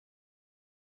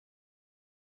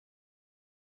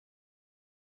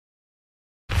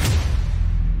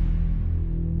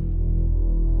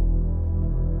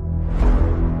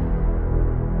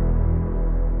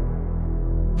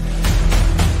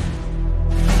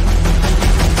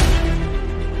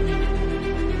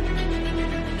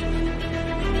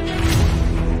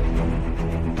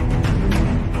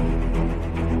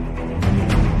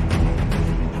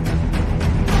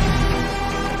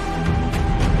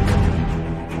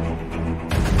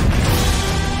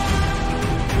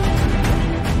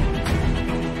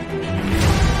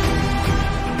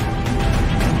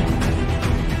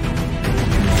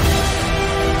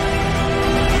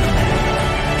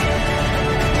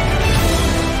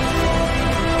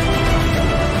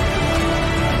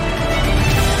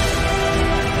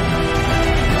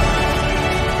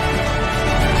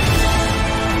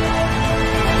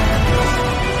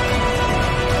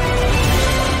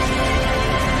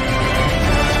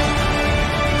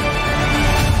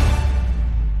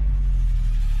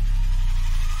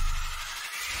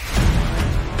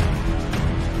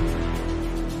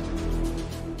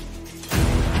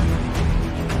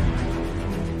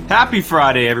Happy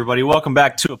Friday, everybody. Welcome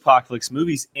back to Apocalypse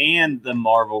Movies and the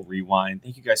Marvel Rewind.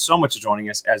 Thank you guys so much for joining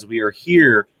us as we are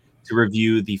here to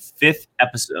review the 5th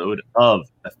episode of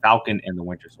The Falcon and the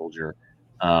Winter Soldier.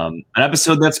 An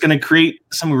episode that's going to create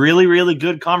some really, really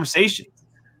good conversations.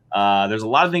 There's a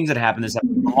lot of things that happen this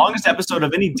episode. The longest episode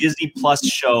of any Disney Plus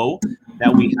show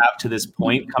that we have to this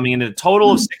point, coming in at a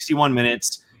total of 61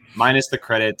 minutes, minus the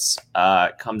credits,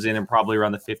 comes in and probably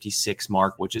around the 56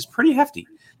 mark, which is pretty hefty.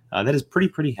 That is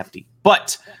pretty hefty.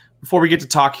 But before we get to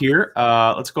talk here,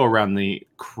 let's go around the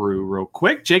crew real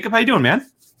quick. Jacob, how you doing, man?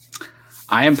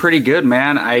 I am pretty good,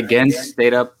 man. I again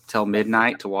stayed up till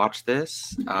midnight to watch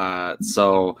this,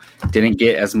 so didn't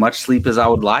get as much sleep as I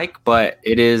would like. But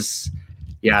it is,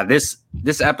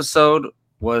 this episode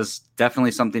was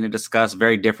definitely something to discuss.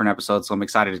 Very different episode, so I'm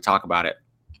excited to talk about it.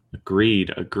 Agreed.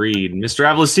 Mr.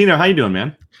 Avalosino, how you doing,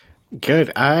 man?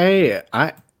 Good.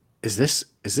 Is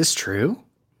this true?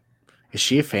 Is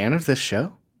she a fan of this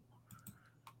show?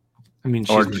 I mean,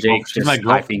 she's my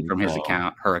girlfriend from his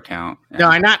account, her account. Yeah.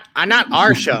 No, I'm not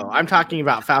our show. I'm talking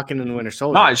about Falcon and the Winter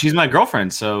Soldier. No, she's my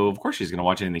girlfriend, so of course she's going to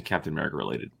watch anything Captain America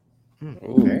related.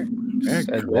 Very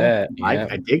cool. That, yeah.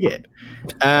 I dig it.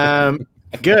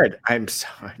 Good. I'm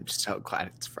so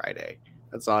glad it's Friday.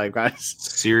 That's all I've got.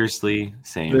 Seriously,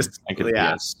 same. This week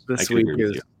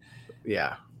is,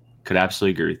 could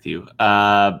absolutely agree with you.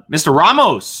 Mr.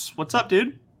 Ramos, what's up,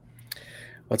 dude?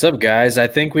 What's up, guys? I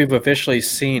think we've officially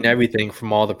seen everything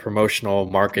from all the promotional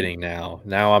marketing now.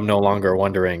 Now I'm no longer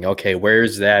wondering, okay,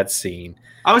 where's that scene?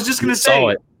 I was just going to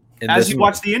say, as you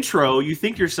watch the intro, you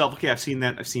think to yourself, okay, I've seen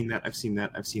that.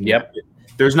 Yep.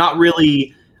 There's not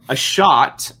really a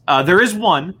shot. There is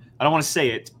one. I don't want to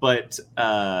say it, but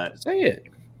say it.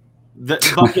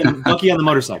 Bucky on the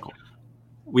motorcycle.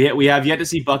 We have yet to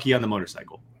see Bucky on the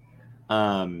motorcycle.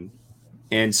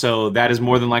 And so that is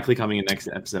more than likely coming in next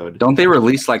episode. Don't they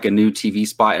release like a new TV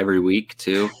spot every week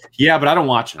too? Yeah, but I don't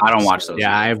watch them. I don't watch those.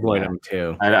 Yeah, I avoid them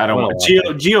too. I don't watch.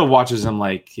 Gio watches them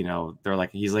like, they're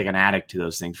like, he's like an addict to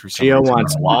those things for some reason. Gio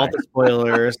wants all the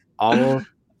spoilers, all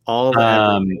of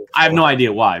I have no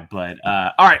idea why, but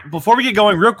all right, before we get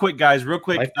going, real quick, guys,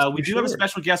 we do have a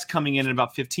special guest coming in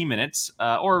about 15 minutes,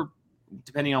 or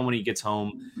depending on when he gets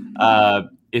home.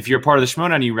 If you're part of the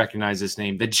Schmoedown and you recognize this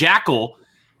name, the Jackal,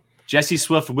 Jesse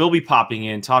Swift, will be popping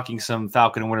in, talking some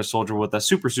Falcon and Winter Soldier with us.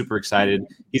 Super excited.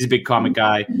 He's a big comic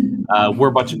guy. We're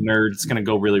a bunch of nerds. It's going to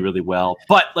go really, really well.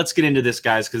 But let's get into this,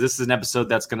 guys, because this is an episode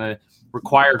that's going to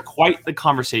require quite the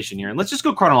conversation here. And let's just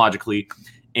go chronologically.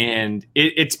 And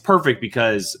it's perfect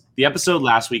because the episode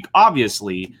last week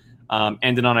obviously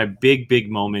ended on a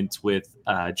big moment with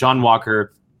John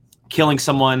Walker killing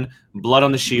someone, blood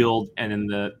on the shield, and then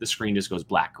the screen just goes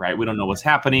black, right? We don't know what's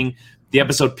happening. The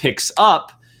episode picks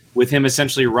up with him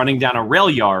essentially running down a rail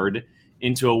yard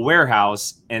into a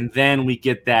warehouse, and then we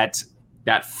get that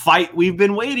fight we've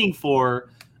been waiting for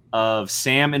of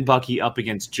Sam and Bucky up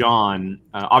against John.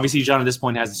 Obviously, John at this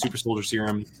point has the super soldier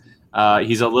serum.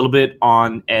 He's a little bit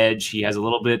on edge. He has a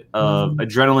little bit of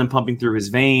adrenaline pumping through his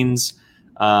veins,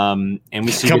 and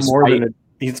we see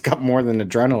he's got more than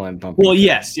adrenaline pumping. Well,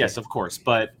 yes, of course.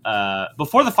 But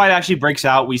before the fight actually breaks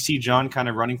out, we see John kind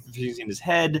of running through things in his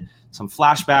head. Some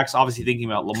flashbacks, obviously thinking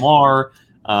about Lamar,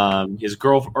 his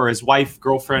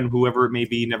girlfriend, whoever it may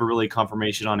be. Never really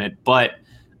confirmation on it, but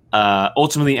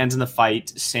ultimately ends in the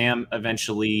fight. Sam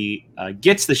eventually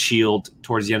gets the shield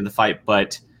towards the end of the fight,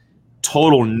 but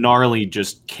total gnarly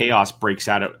just chaos breaks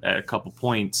out at a couple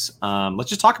points. Let's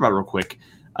just talk about it real quick.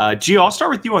 Gio, I'll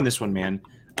start with you on this one, man.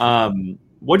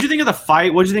 What do you think of the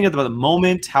fight? What do you think about the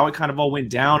moment? How it kind of all went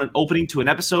down? An opening to an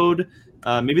episode,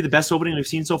 maybe the best opening we've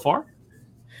seen so far.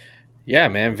 Yeah,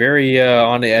 man, very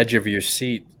on the edge of your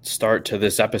seat start to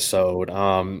this episode.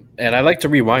 And I'd like to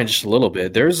rewind just a little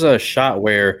bit. There's a shot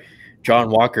where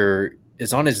John Walker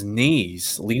is on his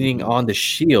knees, leaning on the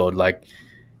shield, like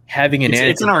having an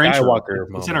it's in our intro.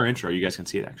 Moment. It's in our intro. You guys can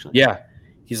see it, actually. Yeah.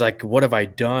 He's like, what have I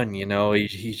done?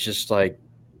 He's just like,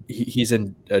 he's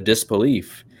in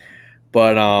disbelief.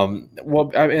 But,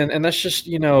 and that's just,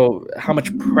 how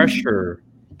much pressure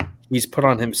he's put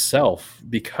on himself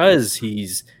because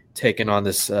he's taken on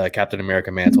this Captain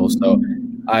America mantle. So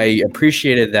I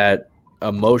appreciated that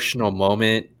emotional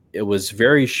moment. It was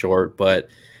very short, but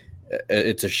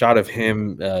it's a shot of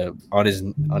him on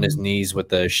his knees with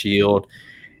the shield.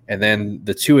 And then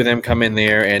the two of them come in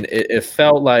there, and it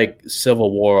felt like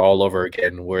Civil War all over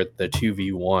again with the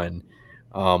 2v1.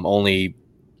 Only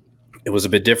it was a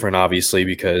bit different, obviously,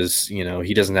 because,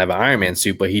 he doesn't have an Iron Man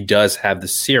suit, but he does have the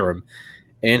serum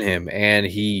in him. And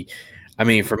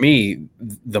for me,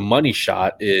 the money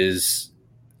shot is,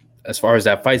 as far as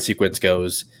that fight sequence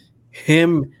goes,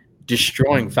 him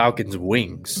destroying Falcon's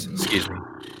wings, excuse me,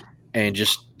 and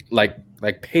just like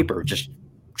paper, just.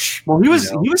 Well, he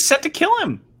was set to kill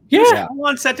him. Yeah,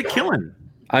 on set to kill him.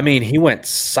 I mean, he went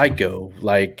psycho.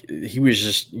 Like he was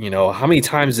just, how many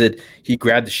times did he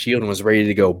grab the shield and was ready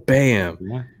to go, bam?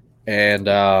 Yeah. And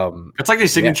it's like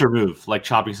his signature move, like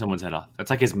chopping someone's head off.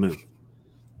 That's like his move.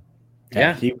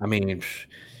 Yeah, I mean,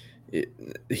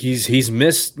 he's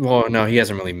missed. Well, no, he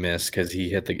hasn't really missed because he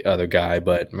hit the other guy.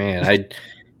 But man, I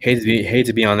hate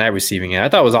to be on that receiving end. I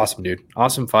thought it was awesome, dude.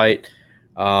 Awesome fight.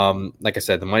 Like I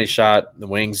said, the money shot, the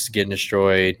wings getting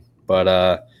destroyed,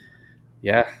 but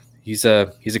yeah, he's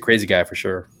a crazy guy for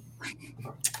sure.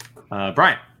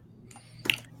 Brian,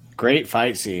 great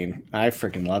fight scene. I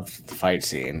freaking love the fight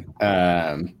scene.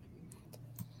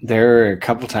 There were a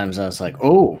couple times I was like,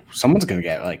 "Oh, someone's gonna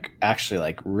get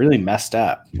actually really messed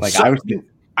up."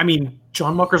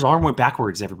 John Walker's arm went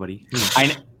backwards. Everybody,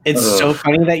 it's so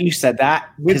funny that you said that.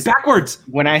 It's backwards.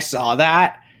 When I saw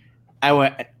that,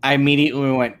 I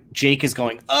immediately went, Jake is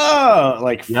going, oh,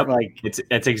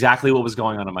 it's exactly what was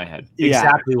going on in my head.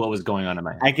 Exactly what was going on in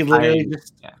my head. I could literally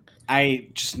I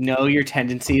just know your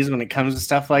tendencies when it comes to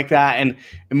stuff like that. And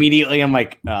immediately I'm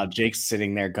like, Jake's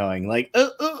sitting there going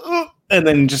and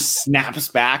then just snaps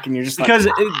back. And you're just because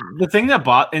the thing that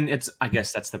I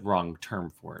guess that's the wrong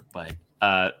term for it. But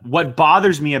what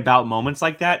bothers me about moments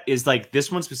like that is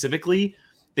this one specifically,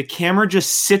 the camera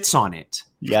just sits on it.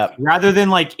 Yeah. Rather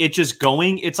than it just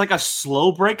going, it's like a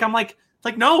slow break. I'm like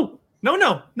no.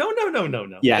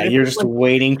 Yeah, you're just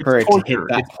waiting for it to hit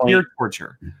that point. Pure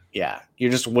torture. Yeah, you're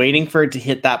just waiting for it to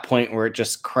hit that point where it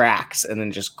just cracks and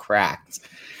then just cracks.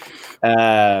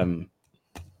 But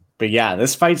yeah,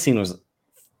 this fight scene was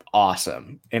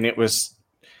awesome, and it was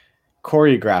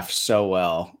choreographed so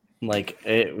well.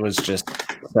 It was just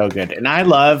so good, and I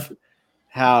love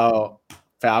how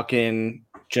Falcon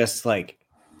just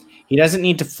he doesn't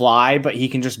need to fly, but he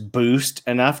can just boost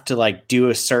enough to do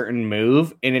a certain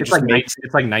move, and it's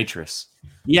like nitrous.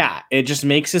 Yeah, it just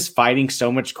makes his fighting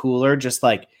so much cooler. Just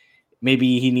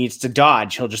maybe he needs to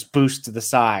dodge, he'll just boost to the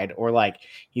side, or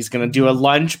he's gonna do a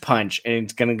lunge punch and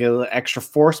it's gonna get extra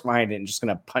force behind it and just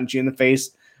gonna punch you in the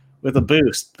face with a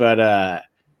boost. But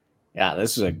yeah,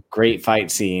 this was a great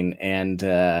fight scene, and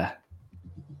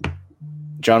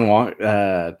John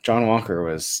Walker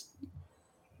was.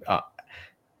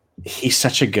 He's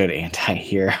such a good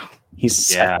anti-hero.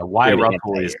 Wyatt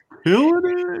Russell is killing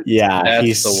it. Yeah, that's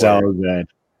he's so good.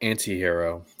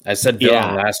 Anti-hero. I said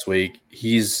Dylan last week.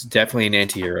 He's definitely an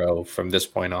anti-hero from this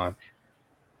point on.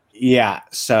 Yeah,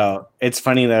 so it's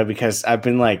funny though because I've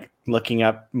been looking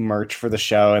up merch for the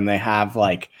show, and they have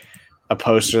a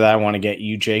poster that I want to get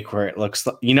you, Jake, where it looks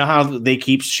how they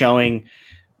keep showing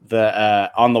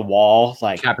the on the wall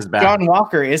Cap is back. John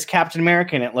Walker is Captain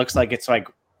America, and it looks like it's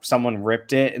someone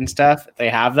ripped it and stuff. They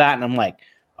have that, and I'm like,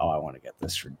 oh, I want to get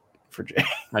this for Jay.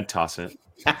 I'd toss it.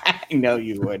 I know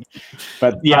you would.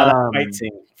 But yeah, that fight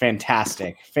scene,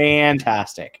 fantastic.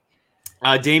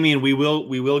 Damien, we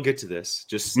will get to this.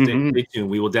 Just stay tuned.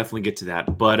 We will definitely get to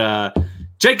that. But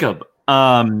Jacob,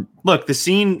 look, the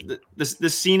scene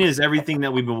is everything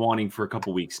that we've been wanting for a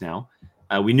couple weeks now.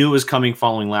 We knew it was coming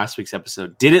following last week's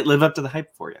episode. Did it live up to the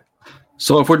hype for you?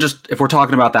 So if we're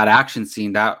talking about that action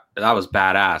scene, that was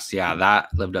badass. Yeah, that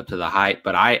lived up to the hype.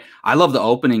 But I love the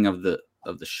opening of the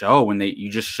show when you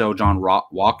just show John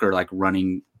Walker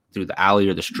running through the alley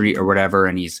or the street or whatever,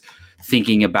 and he's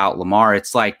thinking about Lamar.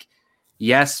 It's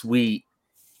yes, we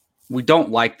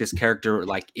don't like this character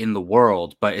in the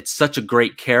world, but it's such a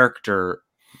great character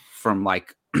from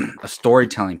a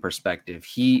storytelling perspective.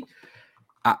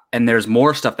 And there's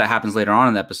more stuff that happens later on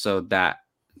in the episode that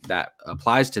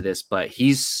applies to this, but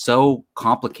he's so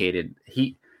complicated.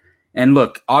 And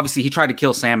look, obviously he tried to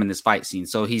kill Sam in this fight scene,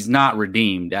 so he's not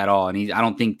redeemed at all. And I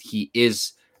don't think he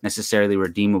is necessarily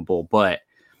redeemable, but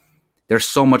there's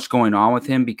so much going on with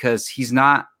him because he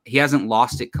hasn't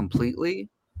lost it completely.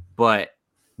 But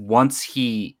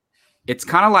it's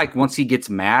kind of once he gets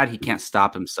mad, he can't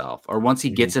stop himself, or once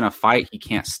he gets in a fight, he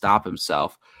can't stop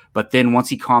himself. But then once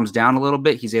he calms down a little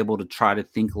bit, he's able to try to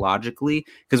think logically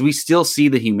because we still see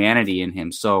the humanity in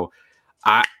him. So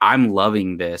I'm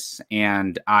loving this.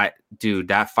 And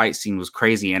that fight scene was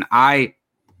crazy. And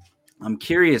I'm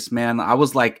curious, man. I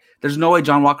was like, there's no way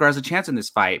John Walker has a chance in this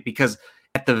fight because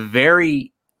at the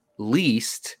very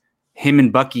least, him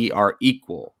and Bucky are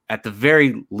equal at the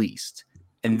very least.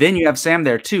 And then you have Sam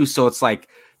there too. So it's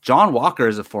John Walker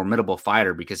is a formidable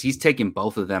fighter because he's taken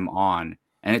both of them on.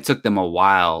 And it took them a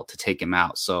while to take him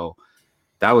out. So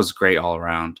that was great all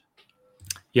around.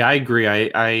 Yeah, I agree.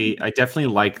 I definitely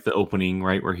like the opening,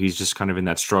 right, where he's just kind of in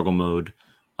that struggle mode.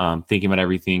 thinking about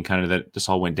everything kind of that just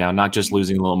all went down, not just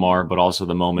losing Lilmar, but also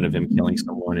the moment of him killing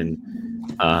someone. And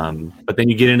but then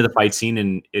you get into the fight scene,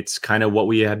 and it's kind of what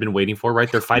we had been waiting for,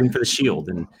 right? They're fighting for the shield,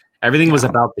 and everything was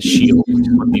about the shield, which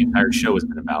is what the entire show has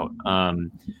been about.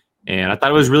 And I thought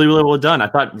it was really, really well done. I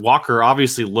thought Walker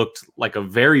obviously looked like a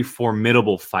very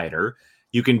formidable fighter.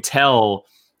 You can tell,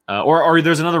 or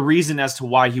there's another reason as to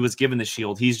why he was given the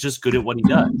shield. He's just good at what he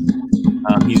does.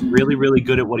 He's really, really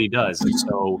good at what he does. And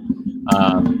so,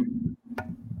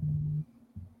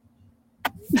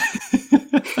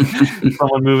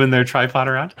 someone moving their tripod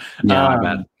around.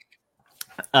 Yeah,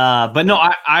 but no,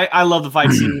 I love the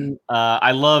fight scene.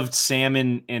 I loved Sam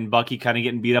and Bucky kind of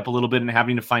getting beat up a little bit and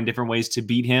having to find different ways to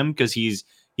beat him because he's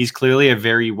clearly a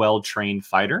very well-trained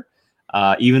fighter.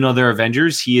 Even though they're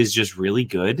Avengers, he is just really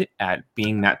good at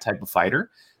being that type of fighter.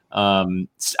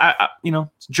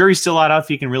 Jury's still out if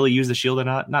he can really use the shield or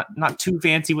not. Not too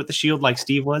fancy with the shield like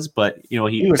Steve was, but he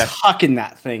was hucking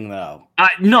that thing though.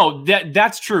 No,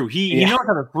 that's true. He knows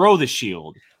how to throw the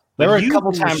shield. There were a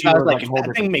couple times I was like, if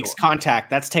that thing makes contact,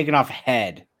 that's taking off a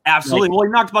head. Absolutely. Well, he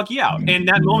knocked Bucky out. And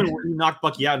that moment where he knocked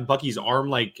Bucky out and Bucky's arm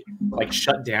like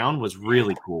shut down was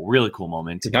really cool. Really cool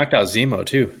moment. He knocked out Zemo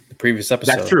too, the previous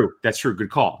episode. That's true.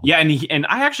 Good call. Yeah, and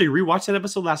I actually rewatched that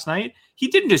episode last night. He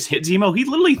didn't just hit Zemo, he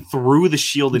literally threw the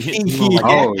shield and hit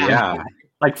Zemo.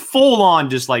 Like full on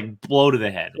just like blow to the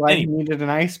head. Like he needed an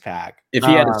ice pack. If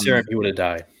he had a serum, he would have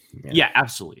died. Yeah,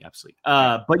 absolutely.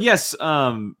 But yes,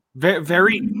 very,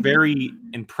 very, very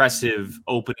impressive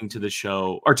opening to the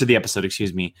show or to the episode,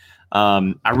 excuse me.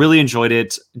 I really enjoyed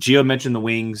it. Gio mentioned the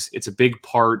wings. It's a big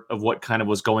part of what kind of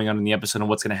was going on in the episode and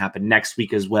what's going to happen next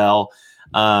week as well.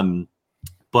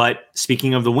 But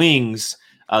speaking of the wings,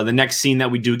 the next scene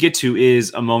that we do get to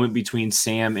is a moment between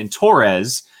Sam and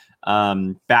Torres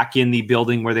back in the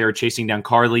building where they were chasing down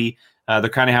Carly. They're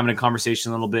kind of having a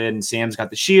conversation a little bit, and Sam's got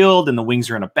the shield and the wings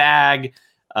are in a bag.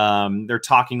 They're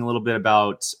talking a little bit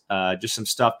about just some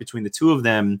stuff between the two of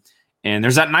them. And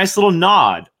there's that nice little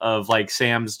nod of like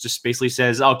Sam's just basically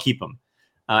says, I'll keep them.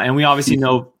 And we obviously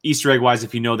know Easter egg wise,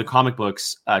 if you know the comic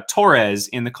books, Torres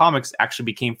in the comics actually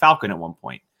became Falcon at one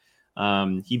point.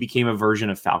 He became a version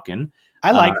of Falcon.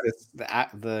 I like this,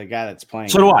 the guy that's playing.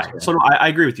 So do I. I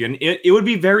agree with you. And it would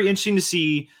be very interesting to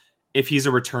see if he's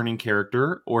a returning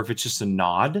character or if it's just a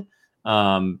nod.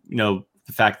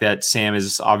 The fact that Sam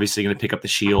is obviously going to pick up the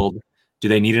shield. Do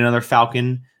they need another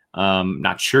Falcon?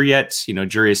 Not sure yet.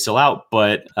 Jury is still out,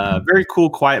 but very cool,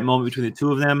 quiet moment between the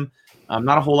two of them.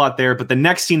 Not a whole lot there, but the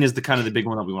next scene is the kind of the big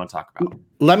one that we want to talk about.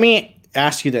 Let me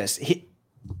ask you this.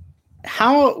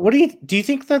 What do you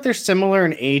think that they're similar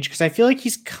in age? Because I feel like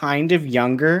he's kind of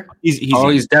younger.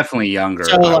 He's definitely younger.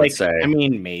 So, I would say. I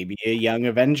mean, maybe a young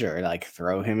Avenger, like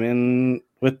throw him in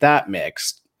with that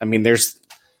mix. I mean, there's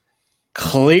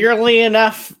clearly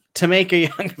enough to make a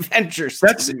young Avenger.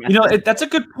 That's a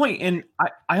good point. And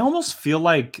I almost feel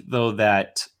like though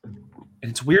that, and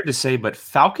it's weird to say, but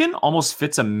Falcon almost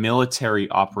fits a military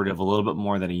operative a little bit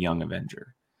more than a young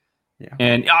Avenger. Yeah.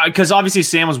 And because obviously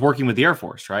Sam was working with the Air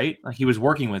Force, right? Like he was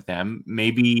working with them.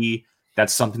 Maybe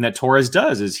that's something that Torres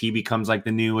does is he becomes like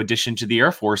the new addition to the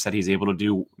Air Force that he's able to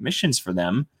do missions for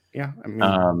them. Yeah. I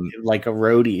mean, like a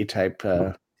roadie type.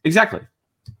 Exactly.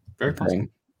 Very possible.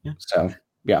 Yeah. So,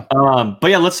 yeah. But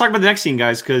yeah, let's talk about the next scene,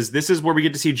 guys, because this is where we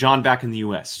get to see John back in the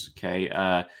U.S.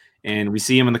 Okay. And we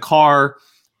see him in the car.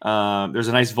 There's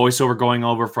a nice voiceover going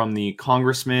over from the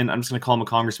congressman. I'm just going to call him a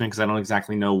congressman because I don't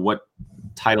exactly know what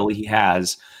title he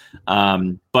has.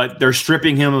 But they're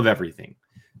stripping him of everything.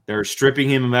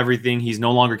 He's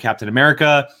no longer Captain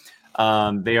America.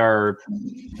 They are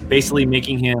basically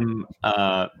making him,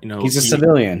 he's a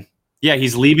civilian. Yeah,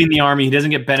 he's leaving the army. He doesn't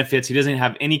get benefits. He doesn't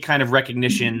have any kind of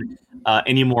recognition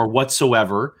anymore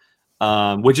whatsoever,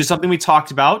 which is something we talked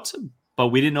about, but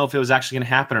we didn't know if it was actually going to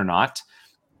happen or not.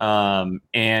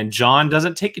 And John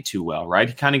doesn't take it too well, right?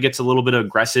 He kind of gets a little bit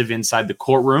aggressive inside the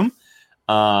courtroom.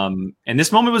 And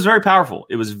this moment was very powerful.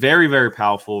 It was very, very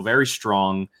powerful, very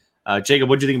strong. Jacob,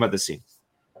 what did you think about this scene?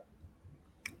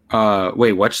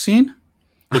 Wait, what scene?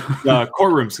 The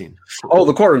courtroom scene. Oh,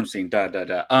 the courtroom scene.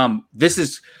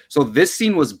 This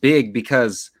scene was big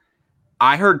because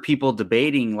I heard people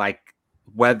debating like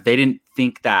whether they didn't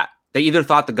think that they either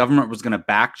thought the government was going to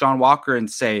back John Walker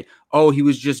and say, oh, he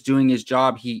was just doing his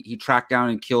job. He tracked down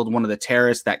and killed one of the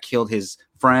terrorists that killed his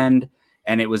friend.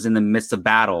 And it was in the midst of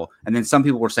battle. And then some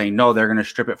people were saying, no, they're going to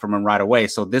strip it from him right away.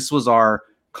 So this was our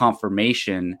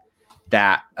confirmation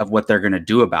of what they're going to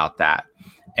do about that.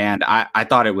 And I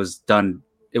thought it was done.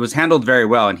 It was handled very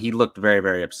well, and he looked very,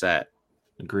 very upset.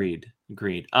 Agreed.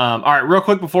 All right, real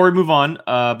quick before we move on,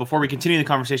 before we continue the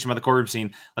conversation about the courtroom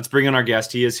scene, let's bring in our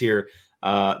guest. He is here.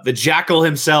 The Jackal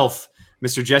himself,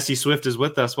 Mr. Jesse Swift, is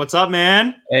with us. What's up,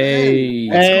 man? Hey,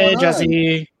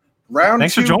 Jesse. Round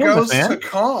Thanks for 2 joining us, goes man. to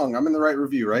Kong. I'm in the right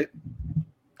review, right?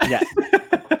 Yeah.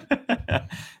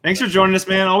 Thanks for joining us,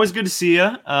 man. Always good to see you.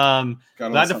 Glad to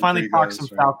something finally for you talk guys, some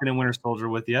right? Falcon and Winter Soldier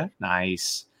with you.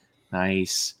 Nice.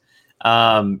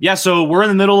 So we're in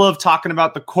the middle of talking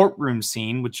about the courtroom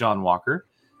scene with John Walker.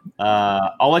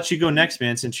 I'll let you go next,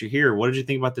 man, since you're here. What did you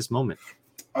think about this moment?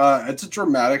 It's a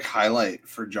dramatic highlight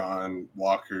for John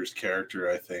Walker's character,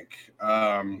 I think.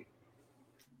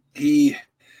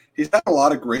 He's had a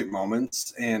lot of great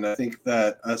moments, and I think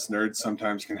that us nerds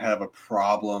sometimes can have a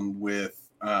problem with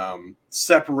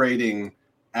separating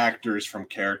actors from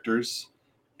characters.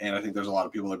 And I think there's a lot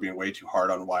of people that are being way too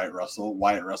hard on Wyatt Russell.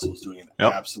 Wyatt Russell is doing an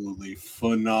absolutely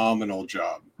phenomenal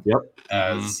job.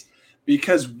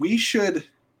 Because we should,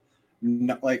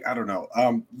 I don't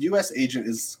know. U.S. Agent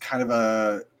is kind of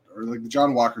the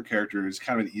John Walker character is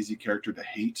kind of an easy character to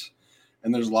hate.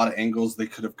 And there's a lot of angles they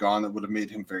could have gone that would have made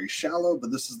him very shallow.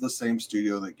 But this is the same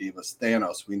studio that gave us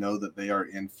Thanos. We know that they are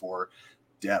in for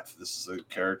depth. This is a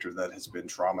character that has been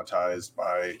traumatized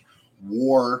by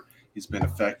war. He's been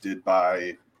affected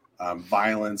by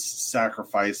violence,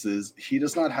 sacrifices. He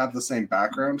does not have the same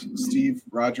background Steve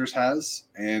Rogers has,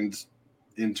 and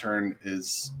in turn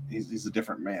he's a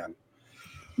different man.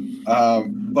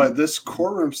 But this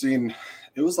courtroom scene,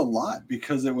 it was a lot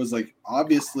because it was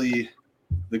obviously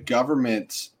the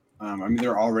government.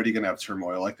 They're already going to have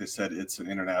turmoil. Like they said, it's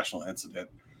an international incident.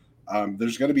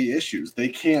 There's going to be issues. They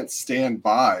can't stand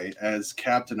by as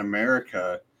Captain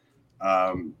America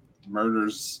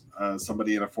murders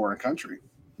somebody in a foreign country.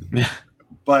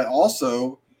 But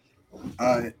also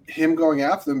him going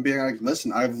after them, being like,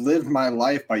 listen, I've lived my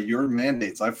life by your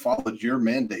mandates. I've followed your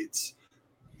mandates.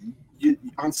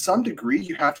 On some degree,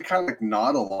 you have to kind of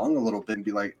nod along a little bit and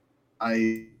be like,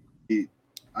 I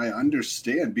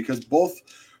understand, because both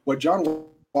what John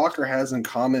Walker has in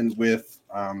common with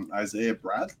Isaiah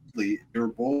Bradley, they're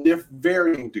both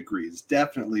varying degrees,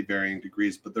 definitely varying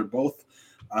degrees, but they're both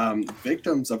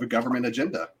victims of a government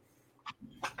agenda.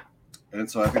 And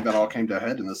so I think that all came to a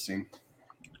head in this scene.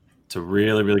 It's a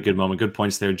really, really good moment. Good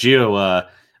points there. Gio,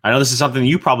 I know this is something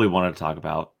you probably wanted to talk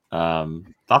about.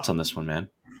 Thoughts on this one, man?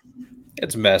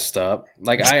 It's messed up.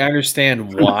 I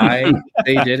understand why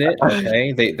they did it.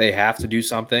 Okay. They have to do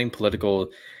something, political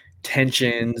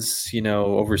tensions,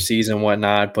 overseas and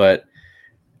whatnot. But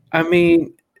I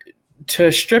mean,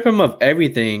 to strip him of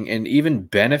everything and even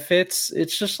benefits,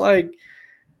 it's just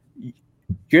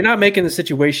you're not making the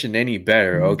situation any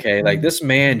better. Okay. This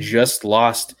man just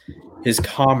lost his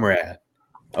comrade.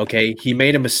 Okay. He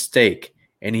made a mistake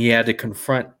and he had to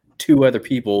confront two other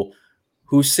people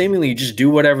who seemingly just do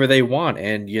whatever they want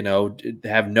and,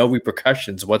 have no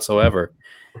repercussions whatsoever.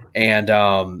 And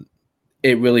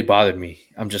it really bothered me.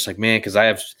 I'm just man, because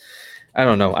I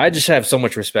don't know. I just have so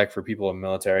much respect for people in the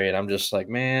military. And I'm just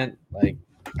man,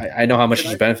 I know how much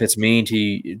these benefits mean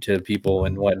to people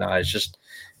and whatnot.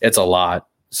 It's a lot.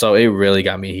 So it really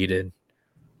got me heated.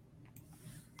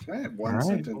 Can I have one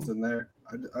sentence in there?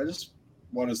 I just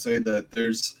want to say that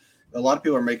there's a lot of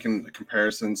people are making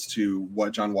comparisons to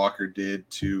what John Walker did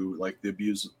to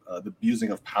the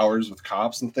abusing of powers with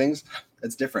cops and things.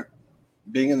 It's different.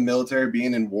 Being in the military,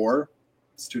 being in war,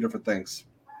 it's two different things.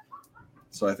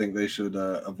 So I think they should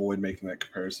avoid making that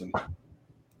comparison.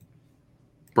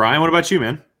 Brian, what about you,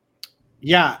 man?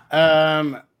 Yeah.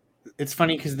 It's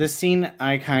funny because this scene,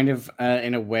 I kind of,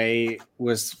 in a way,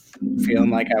 was feeling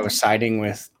like I was siding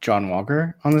with John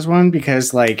Walker on this one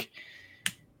because,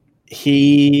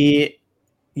 he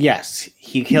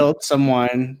killed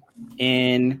someone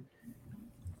in,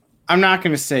 I'm not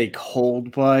going to say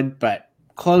cold blood, but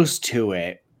close to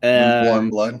it. Warm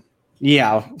blood?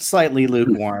 Yeah, slightly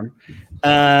lukewarm.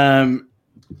 In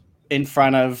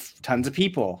front of tons of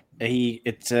people.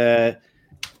 It's a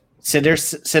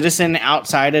citizen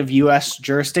outside of U.S.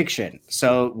 jurisdiction.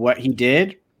 So what he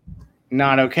did,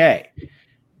 not okay.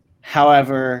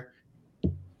 However,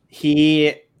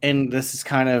 and this is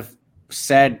kind of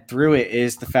said through it,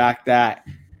 is the fact that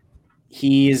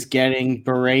he is getting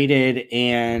berated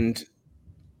and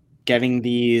getting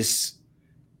these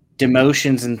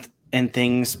demotions and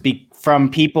things from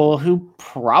people who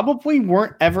probably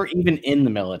weren't ever even in the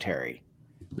military.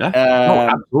 Yeah,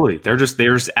 absolutely. They're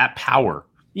just at power.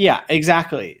 Yeah,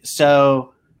 exactly.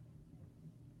 So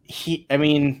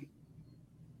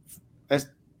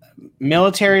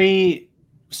military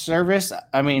service,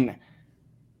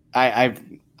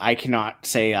 I cannot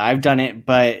say I've done it,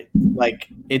 but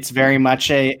it's very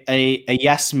much a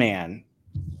yes man,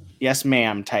 yes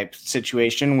ma'am type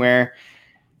situation where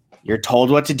you're told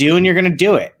what to do and you're going to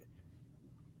do it.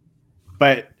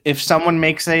 But if someone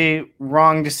makes a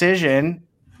wrong decision,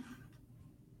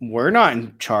 we're not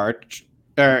in charge,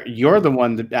 or you're the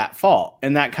one at fault.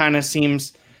 And that kind of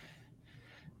seems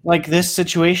like this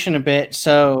situation a bit.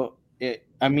 So,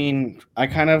 I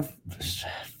kind of,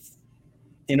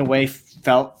 in a way,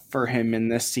 felt for him in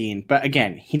this scene. But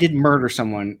again, he did murder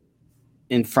someone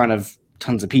in front of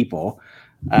tons of people.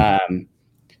 I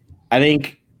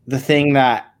think the thing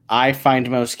that I find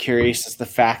most curious is the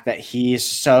fact that he's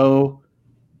so,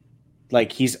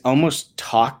 like, he's almost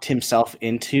talked himself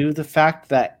into the fact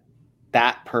that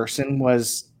that person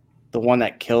was the one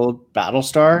that killed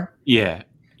Battlestar. Yeah.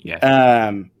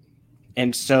 Yeah.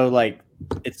 And so, like,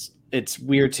 it's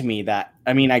weird to me that,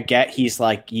 I get he's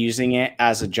like using it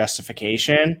as a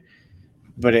justification,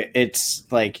 but it's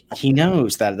like he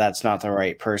knows that that's not the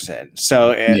right person. So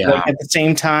like, at the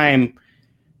same time,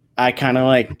 I kind of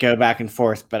like go back and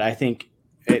forth, but I think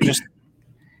it just,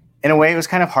 in a way, it was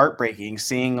kind of heartbreaking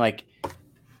seeing, like,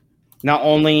 not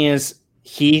only is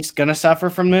he's going to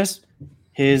suffer from this,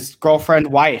 his girlfriend,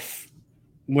 wife,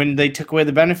 when they took away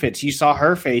the benefits, you saw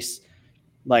her face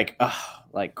like,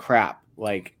 like crap.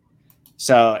 Like,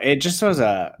 so it just was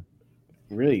a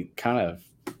really kind of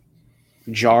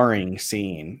jarring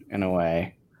scene in a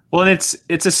way. Well, and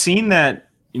it's a scene that,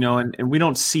 and we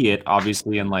don't see it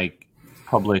obviously in like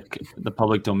the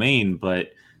public domain,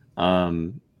 but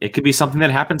it could be something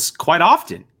that happens quite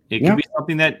often. It could be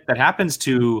something that happens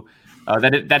to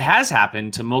that has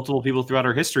happened to multiple people throughout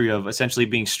our history of essentially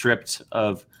being stripped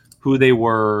of who they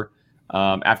were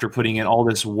after putting in all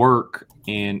this work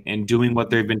and doing what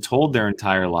they've been told their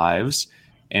entire lives.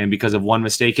 And because of one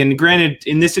mistake, and granted,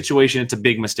 in this situation, it's a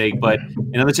big mistake, but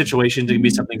in other situations, it can be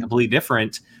something completely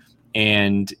different.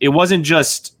 And it wasn't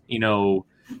just,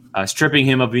 stripping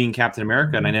him of being Captain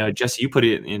America. And I know, Jesse, you put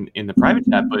it in the private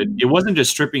chat, but it wasn't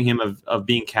just stripping him of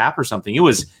being Cap or something. It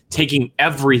was taking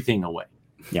everything away.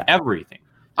 Yeah. Everything.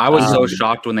 I was so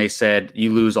shocked when they said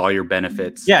you lose all your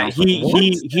benefits. Yeah.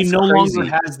 He no longer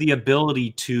has the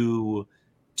ability to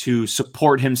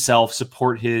support himself,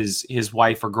 support his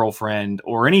wife or girlfriend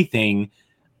or anything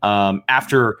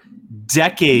after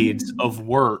decades of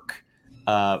work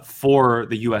for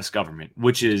the U.S. government,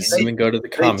 which is even go to the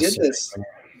comments.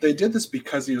 They did this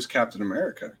because he was Captain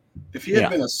America. If he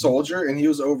had been a soldier and he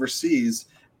was overseas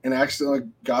and accidentally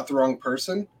got the wrong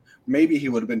person, maybe he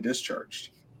would have been discharged.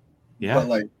 Yeah, but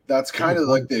like that's kind of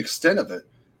like the extent of it.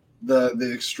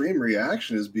 The extreme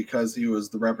reaction is because he was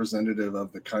the representative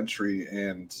of the country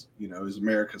and, is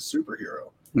America's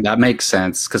superhero. That makes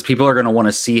sense because people are going to want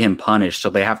to see him punished,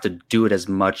 so they have to do it as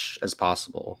much as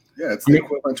possible. Yeah, it's the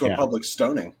equivalent to a public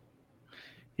stoning.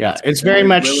 Yeah, it's very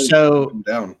much really so.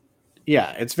 Down.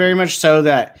 Yeah, it's very much so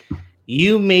that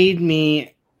you made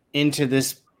me into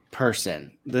this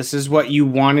person. This is what you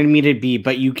wanted me to be,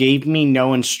 but you gave me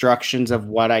no instructions of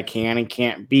what I can and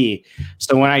can't be.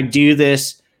 So when I do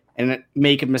this and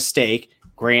make a mistake,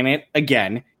 granted,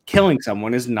 again, killing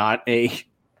someone is not a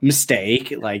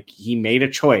mistake. Like, he made a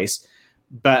choice,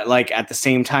 but like at the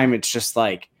same time, it's just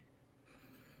like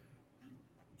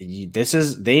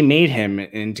they made him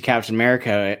into Captain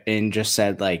America and just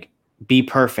said like, be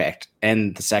perfect.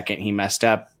 And the second he messed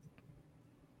up,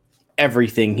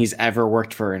 everything he's ever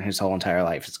worked for in his whole entire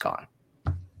life is gone.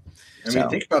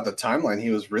 Think about the timeline. He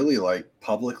was really like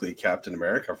publicly Captain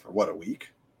America for what, a week?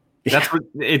 That's what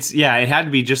it's. Yeah, it had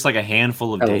to be just like a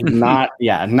handful of days. Not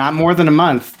more than a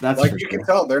month. That's like you can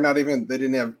tell they're not even. They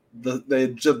didn't have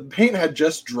the paint had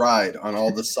just dried on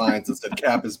all the signs that said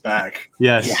Cap is back.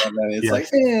 Yes, and then it's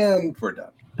like, and we're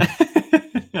done.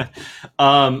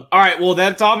 All right. Well,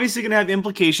 that's obviously going to have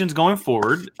implications going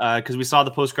forward because we saw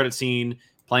the post-credit scene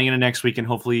playing into next week and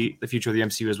hopefully the future of the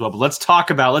MCU as well. But let's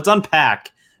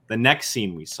unpack the next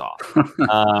scene we saw.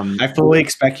 I fully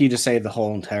expect you to say the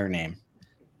whole entire name.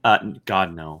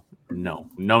 God, no. I'm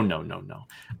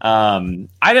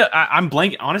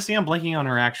blanking. Honestly, I'm blanking on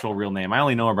her actual real name. I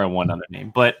only know her by one other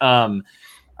name. But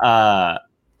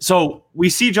so we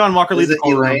see John Walker leave the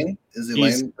courtroom. Is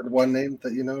Elaine the one name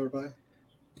that you know her by?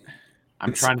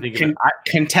 I'm trying to think of it.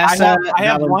 Contessa. I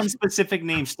have one specific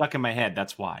name stuck in my head.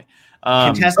 That's why.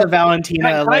 Contessa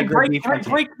Valentina. Can I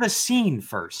break the scene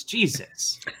first?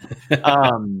 Jesus.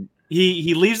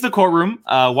 He leaves the courtroom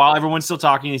while everyone's still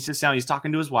talking. He sits down. He's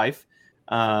talking to his wife,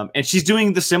 and she's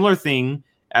doing the similar thing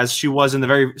as she was in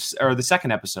the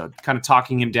second episode, kind of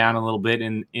talking him down a little bit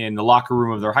in the locker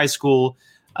room of their high school,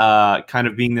 kind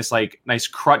of being this like nice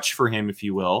crutch for him, if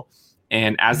you will.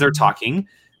 And as they're talking,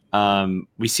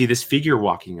 we see this figure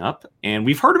walking up, and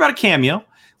we've heard about a cameo.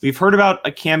 We've heard about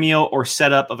a cameo or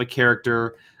setup of a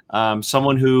character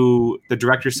Someone who the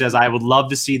director says, I would love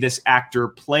to see this actor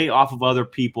play off of other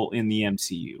people in the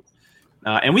MCU.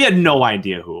 And we had no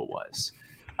idea who it was.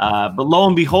 But lo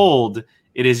and behold,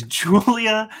 it is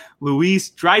Julia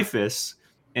Louis-Dreyfus,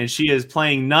 and she is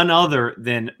playing none other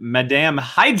than Madame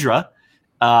Hydra,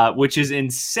 which is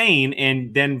insane.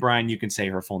 And then, Brian, you can say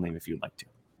her full name if you'd like to.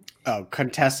 Oh,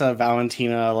 Contessa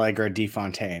Valentina Allegra de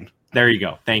Fontaine. There you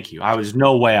go. Thank you. I was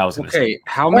no way I was going to say. Okay,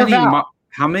 how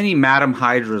many Madam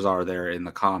Hydras are there in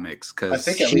the comics? Because I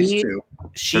think at least 2.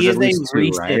 She is a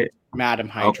recent right? Madam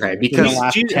Hydra. Okay, because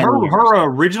her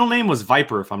original name was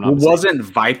Viper, if I'm not mistaken. Wasn't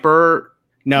Viper?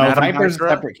 No, Madam Viper's Hydra? a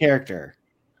separate character.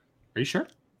 Are you sure?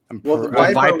 Well,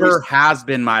 Viper has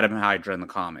been Madam Hydra in the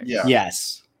comics. Yeah.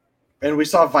 Yes. And we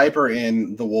saw Viper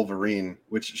in the Wolverine,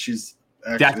 which she's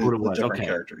actually That's what it was. a different Okay.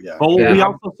 character. Yeah. But we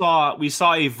also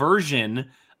saw a version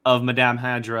of Madame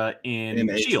Hydra in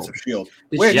Agents Shield. of Shield.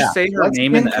 Did Which, she say her once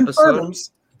name in the again episode?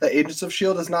 confirms that Agents of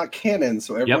Shield is not canon,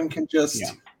 so everyone can just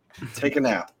take a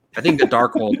nap. I think the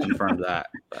Darkhold confirmed that.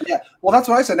 But. Yeah, well, that's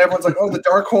what I said. Everyone's like, "Oh, the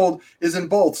Darkhold is in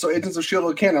both, so Agents of Shield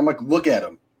are canon." I'm like, "Look at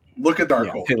him. Look at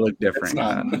Darkhold. They look It's different.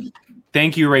 not."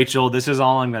 Thank you, Rachel. This is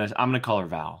all I'm gonna call her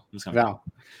Val. I'm just gonna Val.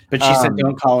 But she said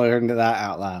don't call her into that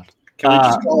out loud. Can we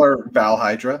just call her Val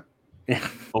Hydra?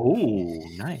 Oh,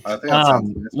 nice. I think that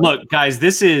sounds nice. Look, guys,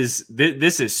 this is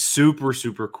super,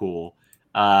 super cool.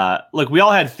 Look, we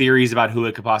all had theories about who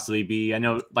it could possibly be. I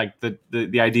know, like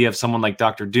the idea of someone like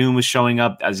Dr. Doom was showing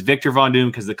up as Victor Von Doom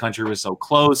because the country was so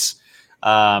close.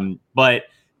 But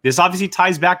this obviously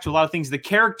ties back to a lot of things. The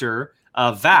character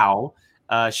Val,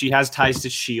 she has ties to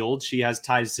S.H.I.E.L.D. She has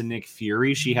ties to Nick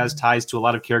Fury. She has ties to a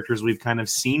lot of characters we've kind of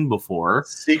seen before.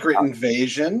 Secret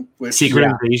Invasion.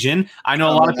 Invasion. I know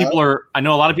a lot of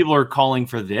people are calling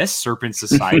for this Serpent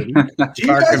Society. Do you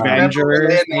guys remember when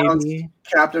they Avengers, announced maybe?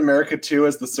 Captain America 2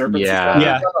 as the Serpent Yeah. Society?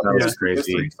 Yeah. That was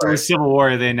crazy. For Civil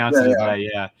War, they announced it.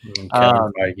 Kevin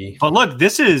Feige. But look,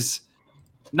 this is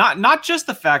not just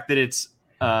the fact that it's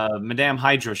Madame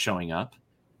Hydra showing up,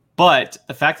 but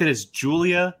the fact that it's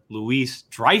Julia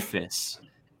Louis-Dreyfus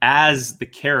as the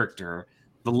character,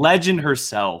 the legend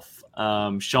herself,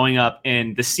 showing up,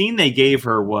 and the scene they gave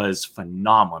her was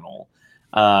phenomenal.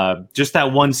 Just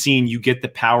that one scene, you get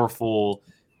this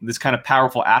kind of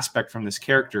powerful aspect from this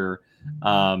character,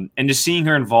 and just seeing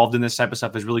her involved in this type of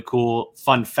stuff is really cool.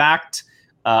 Fun fact: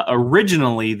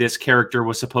 originally, this character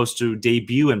was supposed to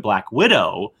debut in Black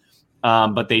Widow,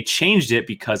 but they changed it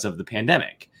because of the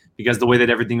pandemic. Because the way that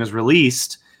everything was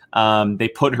released, they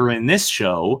put her in this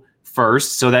show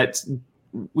first, so that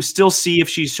we still see if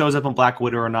she shows up in Black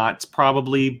Widow or not.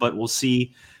 Probably, but we'll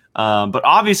see. But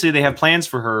obviously, they have plans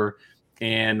for her,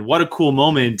 and what a cool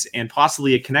moment, and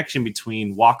possibly a connection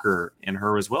between Walker and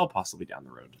her as well, possibly down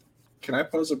the road. Can I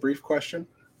pose a brief question?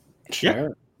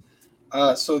 Sure.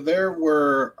 So there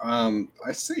were,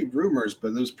 I say rumors, but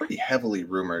it was pretty heavily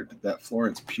rumored that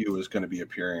Florence Pugh is going to be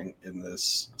appearing in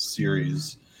this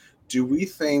series. Do we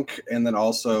think, and then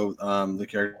also the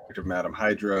character of Madame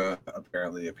Hydra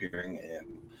apparently appearing in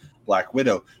Black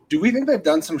Widow, do we think they've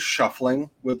done some shuffling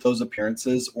with those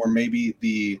appearances, or maybe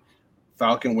the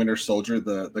Falcon Winter Soldier,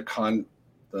 the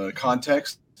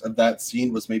context of that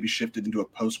scene was maybe shifted into a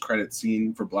post-credit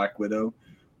scene for Black Widow,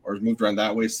 or moved around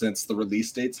that way since the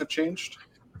release dates have changed?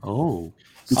 Oh,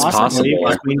 It's possible.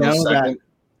 Black We Widow know that. second.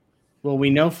 Well,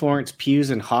 we know Florence Pugh's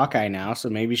in Hawkeye now, so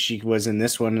maybe she was in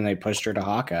this one and they pushed her to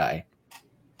Hawkeye.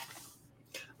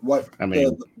 What I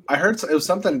mean- I heard it was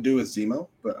something to do with Zemo,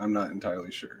 but I'm not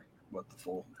entirely sure what the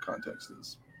full context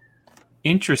is.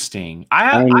 interesting.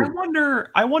 I wonder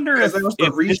Because if, there was the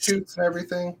if this, reshoots and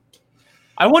everything.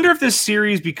 I wonder if this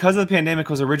series, because of the pandemic,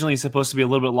 was originally supposed to be a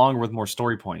little bit longer with more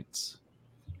story points.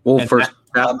 Well, And first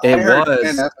I it heard 10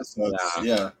 was. episodes.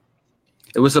 Yeah.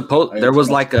 It was supposed. I There was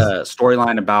heard like a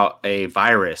storyline about a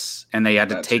virus, and they had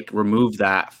to Gotcha. remove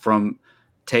that from.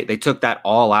 They took that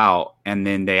all out, and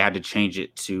then they had to change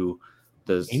it to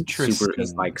the Interesting.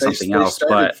 super like They something else.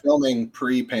 started But filming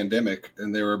pre-pandemic,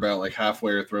 and they were about like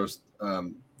halfway through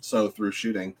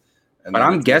shooting. And but then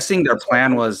I'm it's- guessing their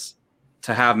plan was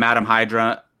to have Madame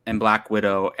Hydra and Black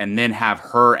Widow, and then have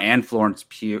her and Florence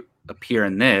Pugh appear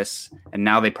in this. And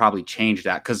now they probably changed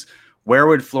that, because where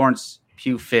would Florence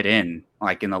Pugh fit in,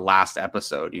 like in the last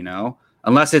episode? You know,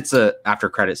 unless it's a after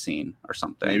credit scene or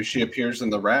something. maybe she appears in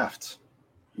the raft.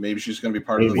 Maybe she's going to be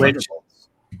part of the Maybe. Thunderbolts.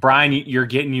 Brian, you're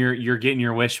getting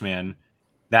your wish, man.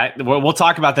 That we'll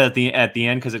talk about that at the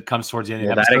end, because it comes towards the end of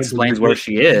the Well, that episode. explains where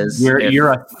she is. You're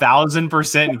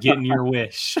 1,000% getting your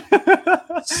wish.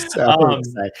 So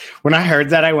excited. When I heard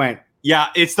that, I went, Yeah,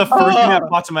 it's the first thing that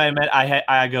popped in my head.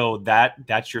 I go,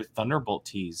 that's your Thunderbolt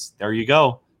tease. There you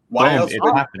go. Why Boom, else? it's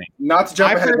happening. Not to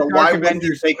jump I've ahead, heard but Dark why wouldn't you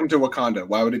Avengers- take him to Wakanda?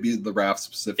 Why would it be the raft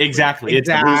specifically? Exactly. It's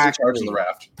Who's in charge of the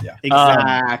raft? Yeah.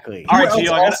 Exactly. All Who right, else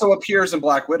Gio, also appears in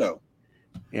Black Widow?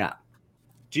 Yeah.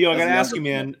 Gio, I As gotta the ask you,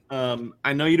 man.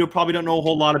 I know you probably don't know a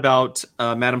whole lot about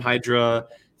Madam Hydra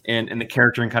and the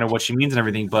character and kind of what she means and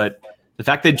everything, but the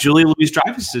fact that Julia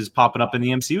Louis-Dreyfus is popping up in the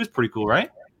MCU is pretty cool, right?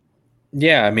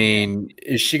 Yeah, I mean,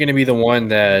 is she going to be the one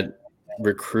that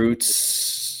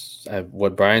recruits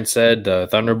what Brian said, the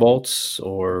Thunderbolts,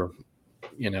 or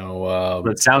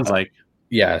What it sounds like.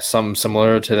 yeah, some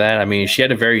similar to that? I mean, she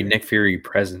had a very Nick Fury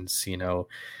presence,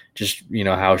 just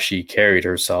how she carried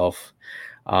herself.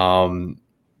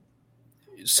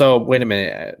 So wait a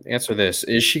minute, answer this: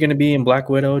 is she going to be in Black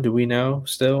Widow? Do we know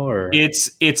still, or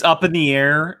It's up in the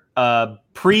air.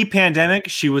 Pre-pandemic,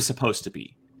 she was supposed to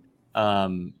be.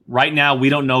 Right now, we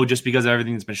don't know just because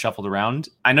everything's been shuffled around.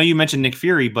 I know you mentioned Nick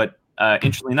Fury, but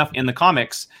interestingly enough, in the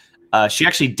comics, she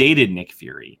actually dated Nick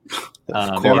Fury.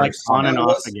 They're like on and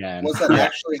off again. Was that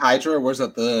actually Hydra, or was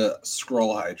that the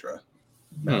Skrull Hydra?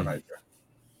 Madam Hydra.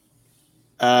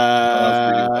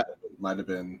 Might have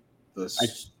been the. I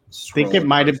think it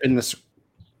might have been the.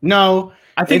 No,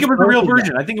 I think it's it was the real both of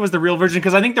version. I think it was the real version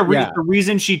because I think the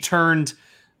reason she turned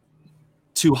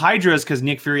to Hydra is because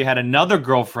Nick Fury had another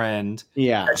girlfriend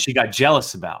that she got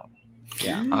jealous about.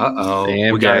 Yeah. Uh-oh.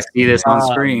 Sam We got to Jackson. see this on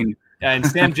screen. And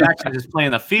Sam Jackson is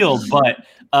playing the field, but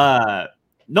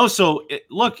no. So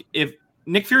look, if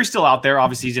Nick Fury's still out there,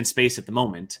 obviously he's in space at the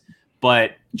moment,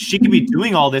 but she could be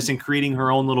doing all this and creating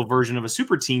her own little version of a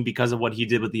super team because of what he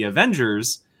did with the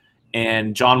Avengers.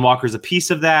 And John Walker's a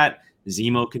piece of that.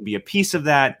 Zemo could be a piece of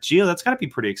that. Gio, that's got to be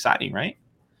pretty exciting, right?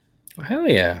 hell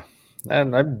yeah,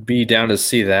 I'd be down to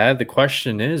see that. The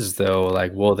question is though,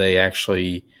 like, will they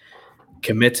actually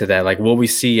commit to that? Like, will we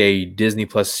see a Disney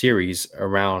Plus series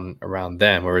around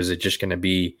them, or is it just going to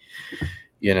be,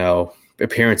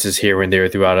 appearances here and there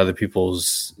throughout other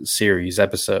people's series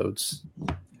episodes?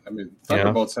 I mean,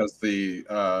 Thunderbolts has the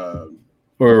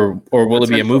or will it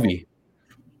be a movie?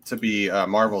 to be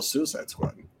Marvel's Suicide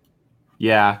Squad.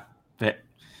 Yeah.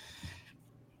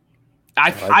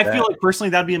 I that. feel like personally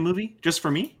that'd be a movie just for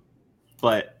me,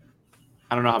 but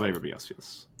I don't know how everybody else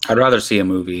feels. I'd rather see a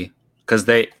movie because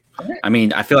I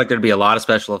feel like there'd be a lot of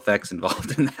special effects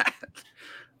involved in that.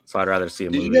 So I'd rather see a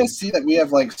movie. Did you guys see that we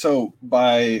have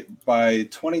by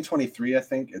 2023, I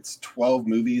think it's 12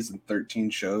 movies and 13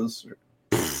 shows.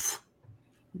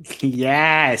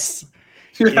 Yes.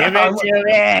 Give it to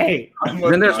me.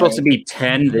 Isn't there supposed to be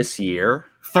 10 this year?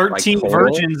 13 total?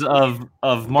 versions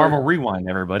of Marvel Rewind,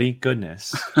 everybody.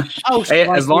 Goodness. Oh, Hey,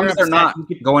 like, as long you're as they're upset.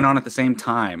 not going on at the same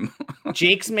time.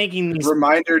 Jake's making these.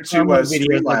 Reminder to promo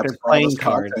videos like Streamlabs they're for all this playing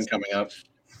cards. content coming up.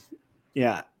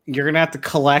 Yeah, you're gonna have to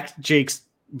collect Jake's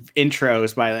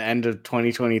intros by the end of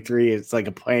 2023. It's like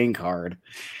a playing card.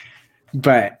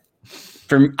 But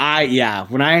when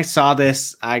I saw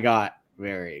this, I got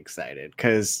very excited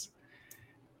because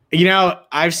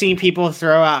I've seen people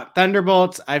throw out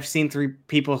Thunderbolts. I've seen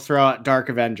people throw out Dark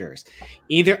Avengers.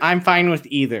 I'm fine with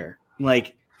either.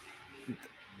 Like,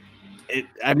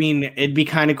 it'd be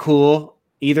kind of cool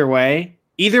either way.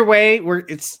 Either way,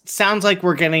 it sounds like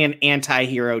we're getting an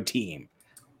anti-hero team.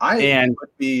 I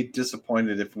would be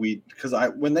disappointed because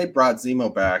when they brought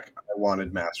Zemo back, I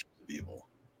wanted Masters of Evil.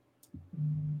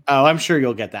 Oh, I'm sure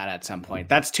you'll get that at some point.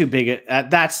 That's too big.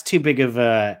 That's too big of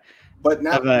a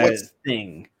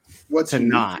thing. What's to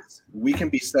unique not. is we can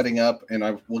be setting up,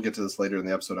 and we'll get to this later in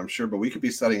the episode, I'm sure, but we could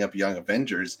be setting up Young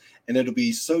Avengers, and it'll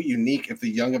be so unique if the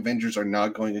Young Avengers are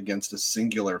not going against a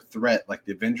singular threat like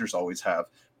the Avengers always have,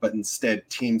 but instead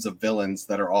teams of villains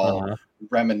that are all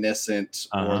reminiscent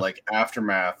or like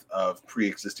aftermath of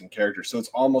pre-existing characters. So it's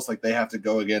almost like they have to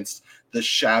go against the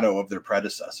shadow of their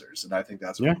predecessors, and I think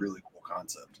that's a really cool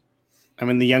concept. I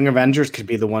mean, the Young Avengers could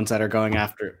be the ones that are going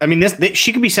after. I mean,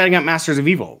 she could be setting up Masters of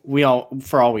Evil.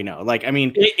 For all we know. Like, I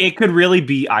mean, it could really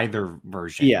be either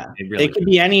version. Yeah, it could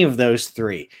be any of those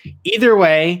three. Either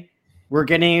way, we're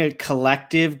getting a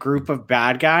collective group of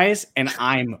bad guys, and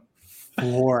I'm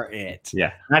for it.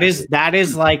 Yeah, that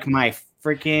is like my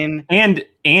freaking. And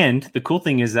the cool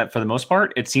thing is that for the most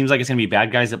part, it seems like it's going to be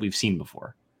bad guys that we've seen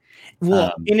before.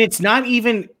 Well, and it's not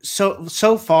even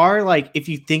so far. Like, if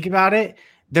you think about it.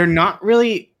 They're not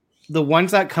really the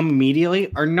ones that come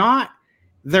immediately are not,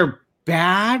 they're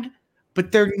bad,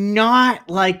 but they're not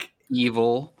like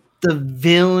evil. The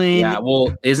villain. Yeah,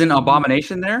 well, isn't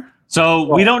Abomination there?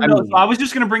 So we don't know. I was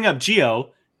just going to bring up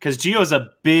Geo because Geo is a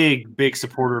big, big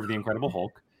supporter of the Incredible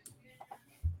Hulk.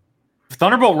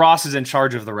 Thunderbolt Ross is in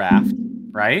charge of the raft,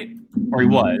 right? Or he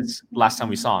was last time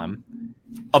we saw him.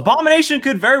 Abomination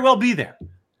could very well be there.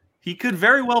 He could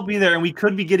very well be there, and we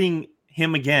could be getting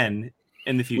him again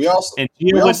in the future.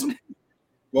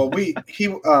 Emil Blonsky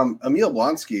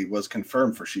was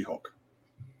confirmed for She-Hulk.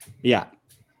 Yeah.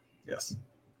 Yes.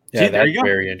 Yeah, there you that's go.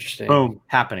 very interesting. Boom,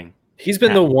 happening. He's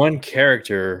been the one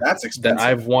character That's expensive. that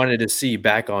I've wanted to see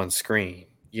back on screen.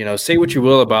 You know, say what you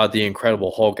will about the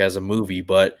Incredible Hulk as a movie,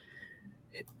 but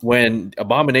when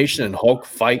Abomination and Hulk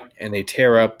fight and they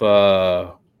tear up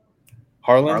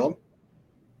Harlem,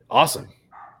 awesome.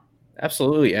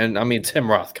 Absolutely. And I mean, Tim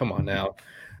Roth, come on now.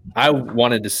 I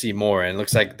wanted to see more, and it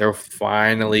looks like they're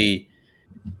finally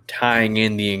tying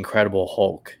in the Incredible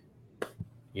Hulk,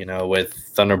 you know, with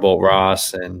Thunderbolt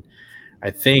Ross. And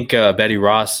I think Betty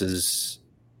Ross is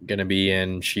going to be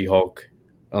in She-Hulk,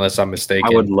 unless I'm mistaken.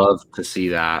 I would love to see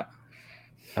that.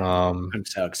 I'm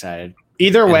so excited.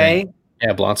 Either way.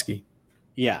 Yeah, Blonsky.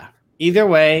 Yeah. Either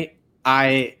way,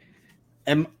 I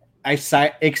am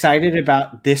excited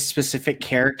about this specific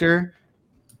character.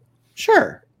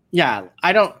 Sure. Yeah.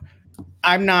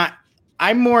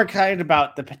 I'm more excited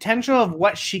about the potential of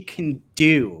what she can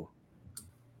do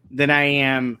than I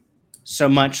am so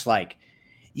much like,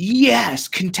 yes,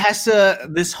 Contessa,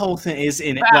 this whole thing is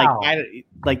in it. Wow.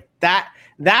 Like that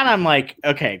I'm like,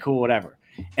 okay, cool, whatever.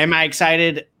 Am I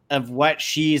excited of what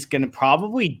she's going to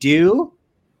probably do?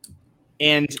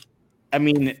 And I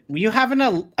mean,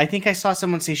 I think I saw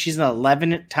someone say she's an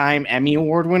 11-time Emmy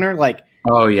Award winner. Like,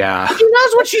 oh yeah, she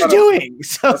knows what she's doing.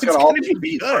 So it's going to be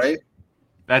Veep, good. right?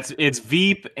 It's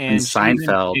Veep and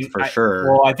Seinfeld for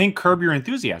sure. Well, I think Curb Your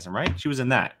Enthusiasm, right? She was in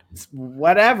that.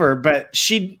 Whatever, but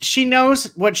she knows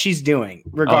what she's doing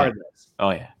regardless. Oh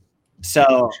yeah.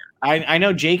 So I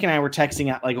know Jake and I were texting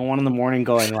at like 1 a.m.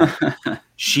 going like,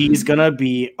 she's gonna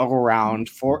be around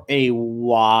for a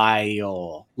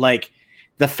while. Like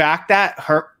the fact that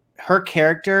her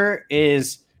character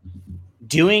is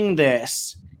doing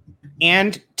this,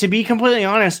 and to be completely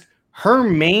honest, her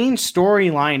main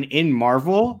storyline in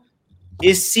Marvel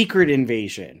is Secret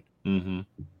Invasion.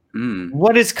 Mm-hmm.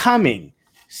 What is coming?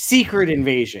 Secret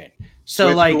Invasion. So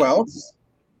With like who else?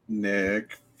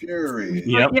 Nick Fury.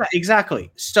 Yep. Yeah, exactly.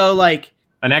 So like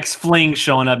An ex-fling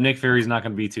showing up. Nick Fury's not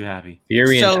going to be too happy.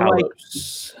 Fury and So, like,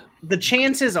 Talos. the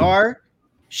chances are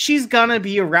she's gonna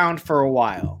be around for a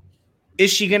while.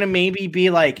 Is she gonna maybe be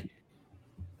like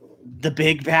the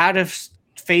big bad of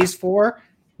Phase 4?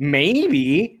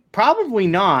 Maybe. Probably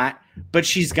not. But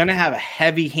she's gonna have a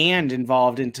heavy hand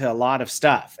involved into a lot of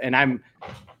stuff. And I'm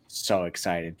so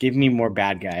excited. Give me more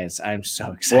bad guys. I'm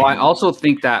so excited. Well, I also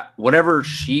think that whatever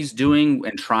she's doing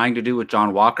and trying to do with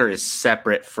John Walker is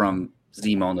separate from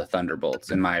Zemo and the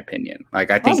Thunderbolts, in my opinion. Like,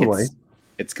 I think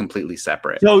it's completely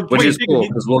separate, So, which wait, is cool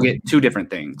because we'll get two different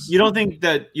things. You don't think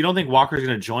Walker's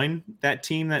going to join that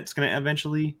team that's going to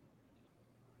eventually?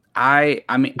 I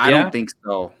mean, I don't think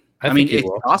so. I mean, it's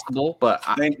possible, but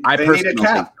I They personally need a don't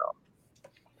think cap. so.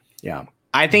 Yeah.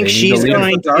 I think They need she's to leave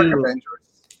going Dark to Avengers.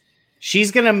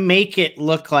 she's going to make it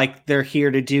look like they're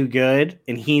here to do good,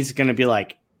 and he's going to be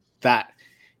like that.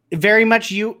 Very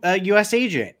much U.S.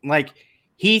 agent. Like,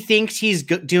 he thinks he's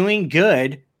doing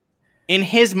good. In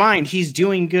his mind, he's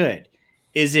doing good.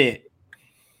 Is it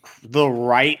the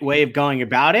right way of going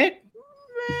about it?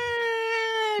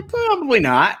 Probably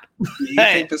not. Do you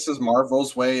think this is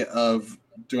Marvel's way of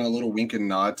doing a little wink and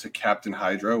nod to Captain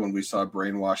Hydra when we saw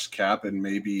brainwashed Cap and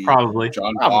maybe Probably.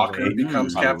 John Probably. Walker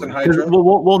becomes Captain 'Cause Hydra?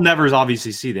 we'll never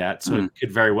obviously see that, so it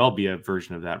could very well be a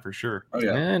version of that for sure. Oh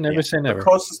yeah. Yeah, never say never.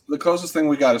 The closest thing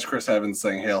we got is Chris Evans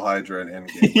saying "Hail Hydra" and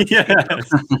Endgame. Yes.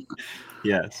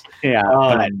 Yes. Yeah.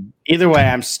 But either way,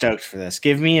 I'm stoked for this.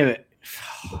 Give me a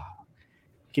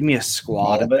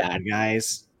squad of bad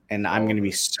guys, and I'm going to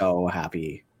be so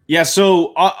happy. Yeah,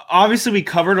 so obviously we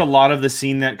covered a lot of the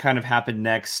scene that kind of happened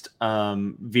next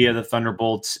via the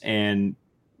Thunderbolts, and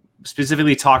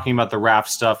specifically talking about the raft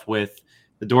stuff with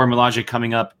the Dora Milaje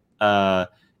coming up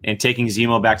and taking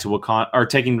Zemo back to Wakanda, or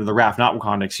taking the raft, not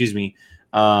Wakanda, excuse me.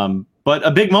 But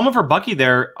a big moment for Bucky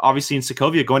there, obviously in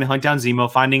Sokovia, going to hunt down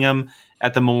Zemo, finding him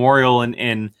at the memorial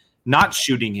and not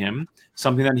shooting him,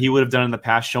 something that he would have done in the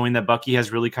past, showing that Bucky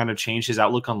has really kind of changed his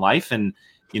outlook on life. And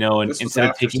you know, and This was instead of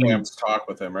after taking Sam's talk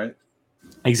with him, right?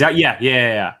 exactly, yeah.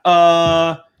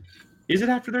 Is it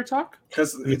after their talk?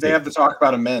 Because they have to talk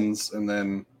about amends, and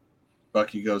then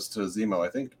Bucky goes to Zemo, I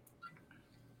think.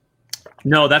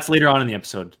 No, that's later on in the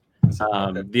episode.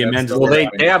 The amends. still- Well,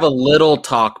 they have a little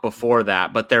talk before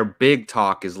that, but their big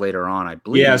talk is later on, I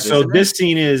believe. Yeah, so isn't this it?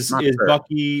 scene is Not sure.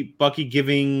 Bucky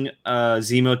giving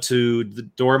Zemo to the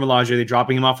Dora Milaje. They're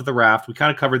dropping him off at the raft. We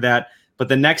kind of covered that, but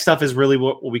the next stuff is really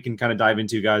what we can kind of dive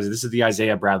into, guys. This is the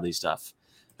Isaiah Bradley stuff.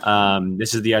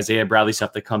 This is the Isaiah Bradley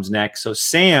stuff that comes next. So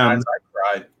Sam, I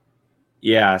cried.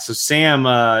 Yeah, so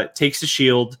Sam takes the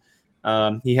shield.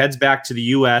 He heads back to the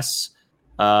U.S.,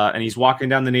 and he's walking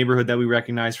down the neighborhood that we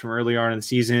recognize from earlier on in the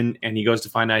season, and he goes to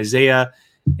find Isaiah,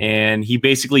 and he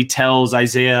basically tells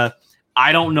Isaiah,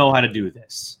 I don't know how to do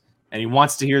this. And he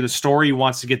wants to hear the story. He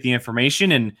wants to get the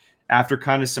information, and after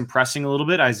kind of some pressing a little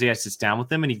bit, Isaiah sits down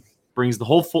with him, and he brings the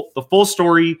full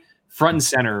story front and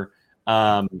center.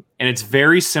 And it's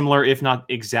very similar, if not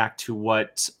exact, to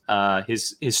what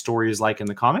his story is like in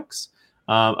the comics.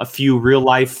 A few real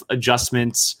life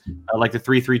adjustments, like the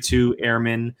 332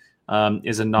 Airmen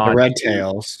is a nod. The Red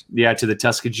Tails, to the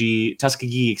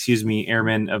Tuskegee,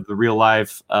 airmen of the real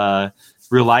life,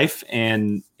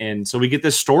 and so we get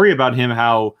this story about him,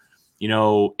 how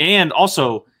and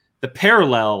also the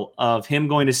parallel of him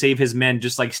going to save his men,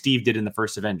 just like Steve did in the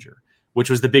first Avenger, which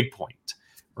was the big point,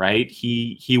 right?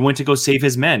 He went to go save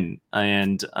his men,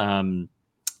 and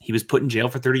he was put in jail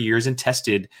for 30 years and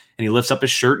tested, and he lifts up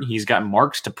his shirt and he's got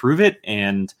marks to prove it.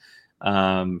 And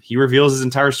he reveals his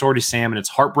entire story to Sam, and it's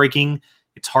heartbreaking.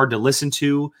 It's hard to listen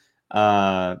to.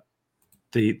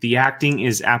 The acting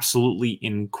is absolutely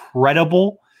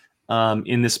incredible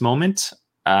in this moment.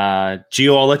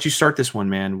 Gio, I'll let you start this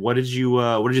one, man. What did you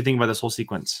think about this whole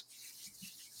sequence?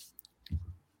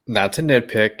 Not to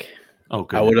nitpick. Oh,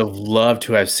 good. I would have loved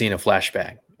to have seen a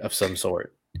flashback of some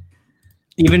sort.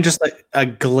 Even just like a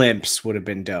glimpse would have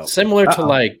been dope. Similar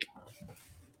to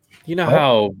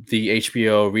how the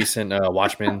HBO recent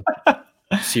Watchmen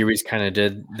series kind of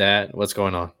did that. What's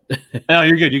going on? No,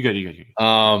 you're good. You're good.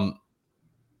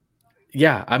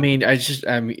 Yeah, I mean,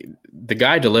 the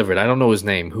guy delivered. I don't know his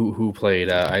name. Who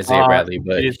played Isaiah Bradley?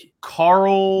 But it is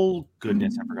Carl.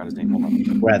 Goodness, I forgot his name. Hold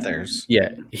on. Weathers.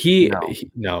 Yeah,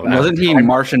 no. Wasn't he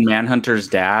Martian Manhunter's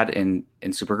dad in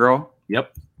Supergirl?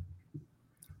 Yep.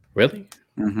 Really?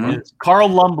 Mm-hmm. Carl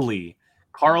Lumbly.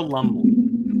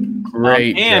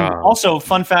 Great and job. Also,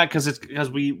 fun fact,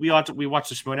 because we watched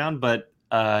the Schmoedown, but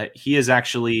he is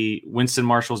actually Winston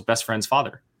Marshall's best friend's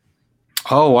father.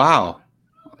 Oh wow,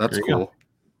 that's cool.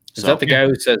 Is that the guy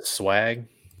who said swag?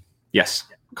 Yes,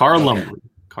 Carl Lumbly.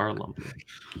 Carl Lumbly.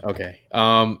 Okay.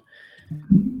 Where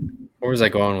was I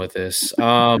going with this?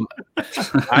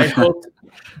 I hope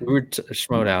we were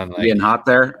Schmoedown. Being hot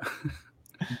there.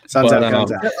 Suns out,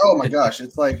 guns out. Oh my gosh,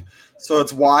 it's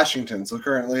Washington. So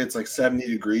currently it's like 70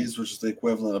 degrees, which is the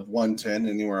equivalent of 110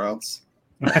 anywhere else.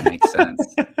 That makes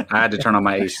sense. I had to turn on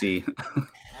my AC.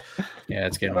 Yeah,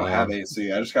 it's getting I don't warm. have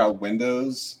AC. I just got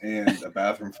windows and a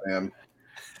bathroom fan.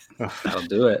 That'll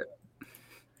do it.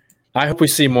 I hope we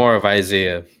see more of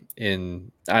Isaiah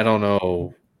in, I don't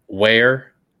know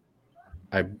where.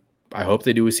 I hope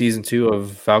they do a season 2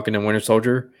 of Falcon and Winter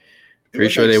Soldier.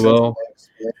 Pretty sure they will.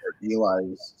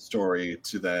 Eli's story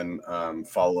to then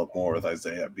follow up more with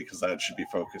Isaiah, because that should be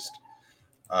focused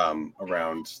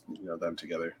around them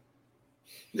together.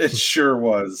 It sure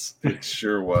was.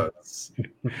 Gio,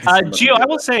 I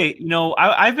will say,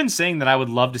 I've been saying that I would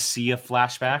love to see a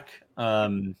flashback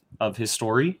of his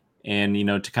story, and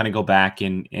to kind of go back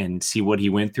and see what he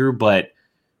went through. But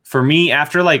for me,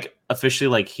 after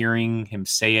officially hearing him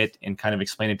say it and kind of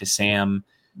explain it to Sam,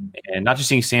 and not just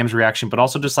seeing Sam's reaction, but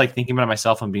also just thinking about it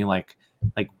myself and being like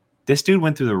this dude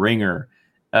went through the ringer.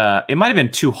 It might have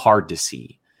been too hard to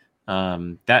see.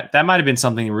 That might have been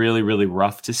something really, really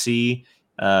rough to see.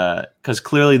 Because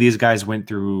clearly these guys went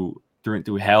through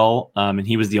hell, and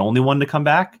he was the only one to come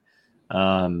back.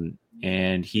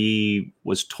 And he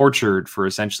was tortured for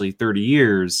essentially 30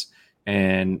 years.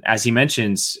 And as he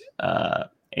mentions, a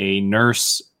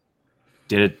nurse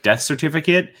did a death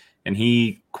certificate, and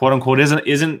he, quote unquote,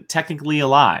 isn't technically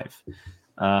alive.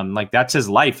 That's his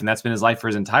life, and that's been his life for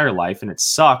his entire life, and it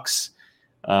sucks.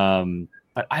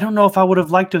 But I don't know if I would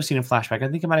have liked to have seen a flashback. I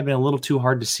think it might have been a little too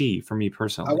hard to see for me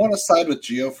personally. I want to side with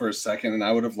Gio for a second, and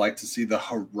I would have liked to see the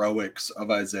heroics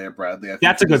of Isaiah Bradley. I think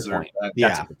that's a good point.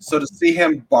 Yeah. So to see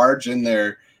him barge in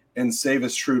there and save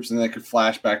his troops, and then it could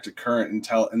flash back to current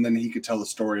and then he could tell the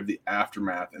story of the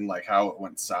aftermath and how it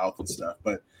went south and stuff.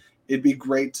 But it'd be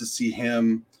great to see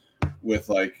him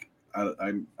with I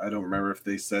don't remember if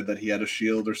they said that he had a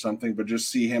shield or something, but just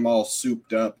see him all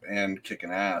souped up and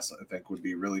kicking ass, I think would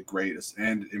be really great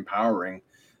and empowering,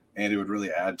 and it would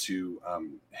really add to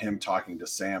him talking to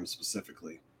Sam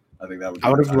specifically. I think that would. I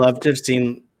would have loved to have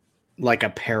seen a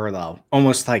parallel,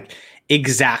 almost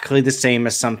exactly the same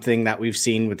as something that we've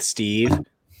seen with Steve,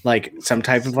 some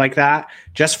type of that,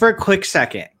 just for a quick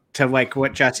second, to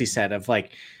what Jesse said of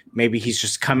maybe he's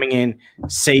just coming in,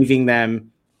 saving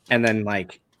them, and then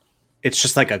it's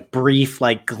just a brief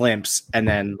glimpse, and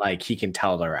then he can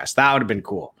tell the rest. That would have been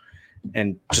cool.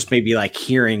 And just maybe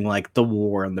hearing the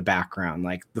war in the background,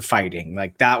 the fighting,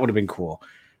 that would have been cool.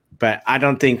 but I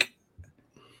don't think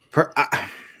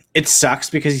it sucks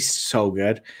because he's so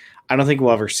good. I don't think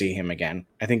we'll ever see him again.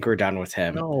 I think we're done with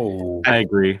him. No, I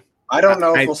agree. I don't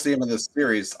know if we'll see him in this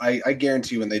series. I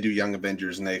guarantee you when they do Young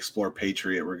Avengers and they explore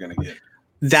Patriot, we're going to get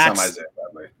some Isaiah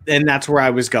Bradley. And that's where I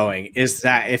was going, is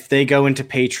that if they go into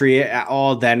Patriot at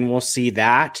all, then we'll see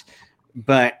that.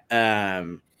 But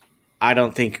I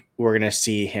don't think we're going to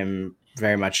see him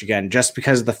very much again, just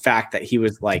because of the fact that he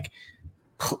was like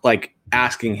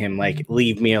asking him, like,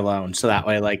 leave me alone. So that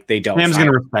way, like, they don't. Sam's going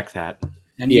to respect that.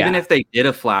 And even if they did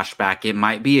a flashback, it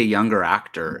might be a younger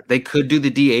actor. They could do the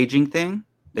de-aging thing.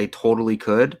 They totally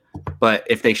could. But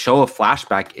if they show a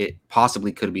flashback, it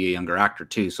possibly could be a younger actor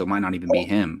too. So it might not even be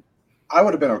him. I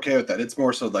would have been okay with that. It's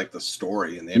more so like the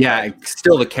story and the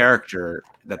still the character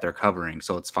that they're covering.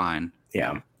 So it's fine.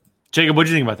 Yeah. Jacob, what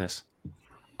do you think about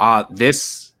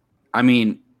this? I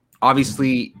mean,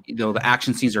 obviously, the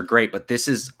action scenes are great, but this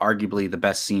is arguably the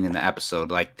best scene in the episode.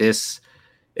 Like this,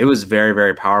 it was very,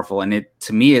 very powerful. And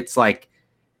to me, it's like,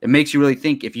 it makes you really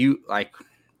think if you like,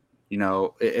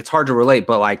 it's hard to relate,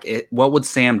 but like, what would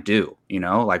Sam do?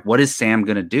 Like, what is Sam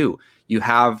going to do? You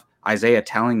have Isaiah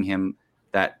telling him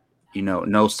that,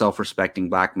 no self-respecting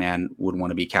black man would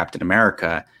want to be Captain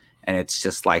America. And it's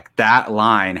just like, that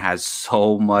line has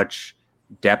so much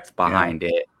depth behind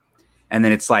it. And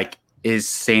then it's like, is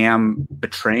Sam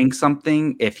betraying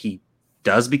something if he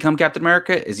does become Captain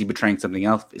America? Is he betraying something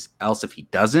else if he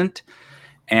doesn't?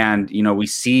 And, we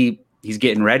see he's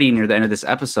getting ready near the end of this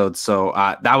episode. So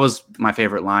that was my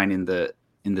favorite line in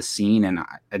the scene. And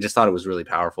I just thought it was really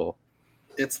powerful.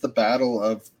 It's the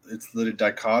the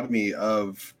dichotomy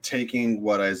of taking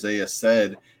what Isaiah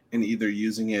said and either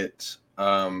using it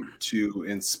to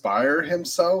inspire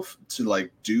himself to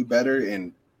like do better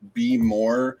and be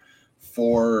more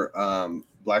for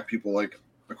black people like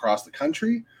across the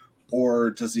country,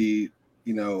 or does he,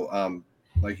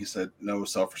 like you said, no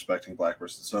self-respecting black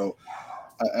person. So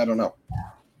I don't know.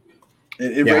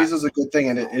 It raises a good thing,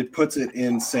 and it puts it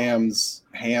in Sam's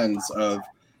hands of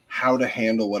how to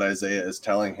handle what Isaiah is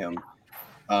telling him.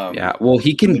 Well,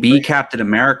 he can be Captain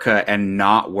America and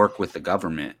not work with the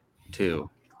government too.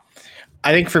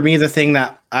 I think for me, the thing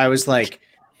that I was like,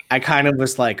 I kind of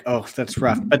was like, oh, that's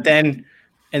rough. But then,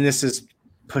 and this is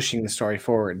pushing the story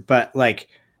forward, but like,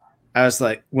 I was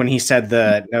like, when he said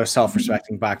the no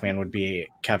self-respecting black man would be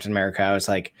Captain America, I was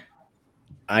like,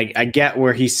 I get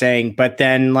where he's saying, but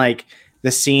then like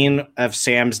the scene of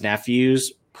Sam's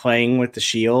nephews playing with the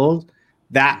shield,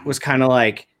 that was kind of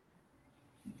like,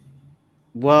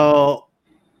 well,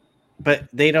 but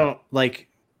they don't like,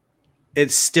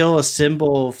 it's still a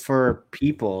symbol for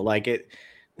people. Like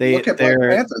look at Black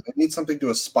Panther. They need something to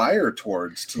aspire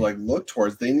towards, to like look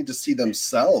towards. They need to see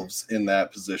themselves in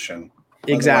that position.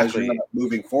 Exactly. You're not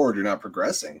moving forward. You're not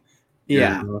progressing.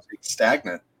 You're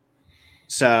stagnant.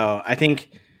 So I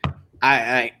think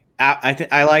I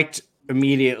liked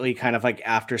immediately kind of like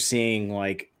after seeing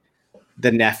like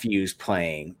the nephews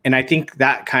playing, and I think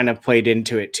that kind of played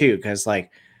into it too, because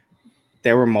like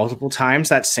there were multiple times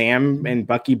that Sam and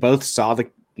Bucky both saw the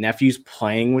nephews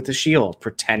playing with the shield,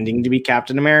 pretending to be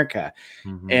Captain America.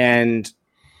 Mm-hmm. And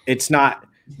it's not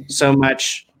so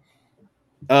much,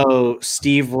 oh,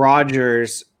 Steve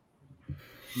Rogers,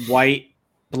 white,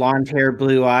 blonde hair,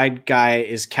 blue eyed guy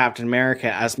is Captain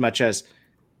America, as much as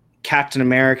Captain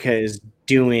America is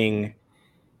doing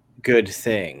good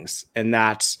things. And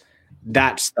that's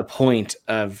the point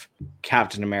of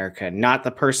Captain America, not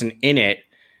the person in it.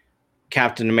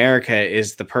 Captain America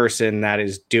is the person that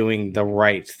is doing the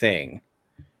right thing.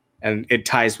 And it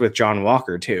ties with John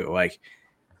Walker too. Like,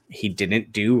 he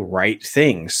didn't do right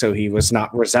things, so he was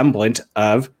not resemblant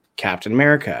of Captain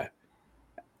America.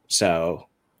 So,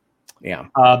 yeah.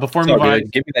 Before we move on,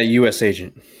 give me that U.S.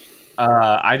 agent.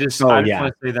 I just want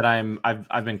to say that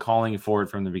I've been calling it forward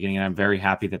from the beginning, and I'm very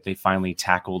happy that they finally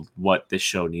tackled what this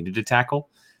show needed to tackle.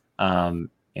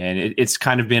 And it's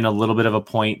kind of been a little bit of a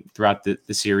point throughout the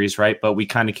series, right? But we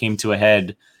kind of came to a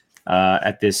head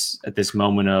at this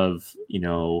moment of,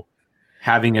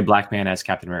 having a black man as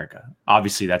Captain America.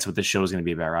 Obviously, that's what the show is going to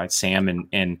be about, right? Sam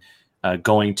and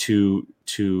going to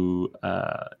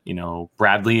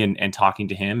Bradley and talking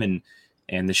to him,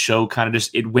 and the show kind of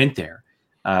just, it went there.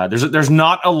 There's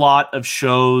not a lot of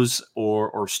shows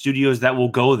or studios that will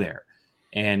go there,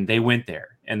 and they went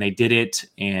there and they did it,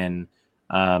 and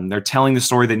they're telling the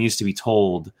story that needs to be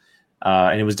told,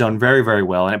 and it was done very, very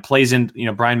well. And it plays in,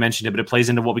 Brian mentioned it, but it plays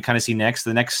into what we kind of see next.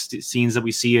 The next scenes that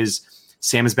we see is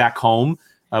Sam is back home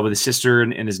with his sister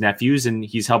and his nephews, and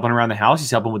he's helping around the house. He's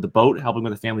helping with the boat, helping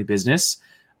with the family business.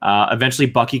 Eventually,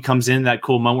 Bucky comes in, that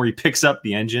cool moment where he picks up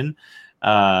the engine.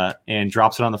 and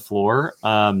drops it on the floor.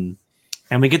 And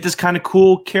we get this kind of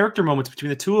cool character moments between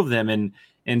the two of them,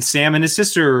 and Sam and his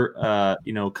sister,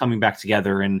 coming back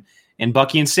together, and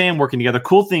Bucky and Sam working together.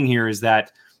 Cool thing here is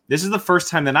that this is the first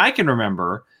time that I can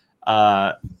remember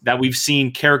that we've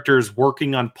seen characters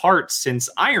working on parts since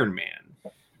Iron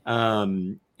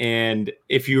Man. And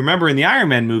if you remember in the Iron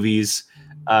Man movies,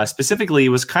 specifically, it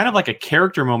was kind of like a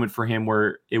character moment for him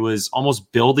where it was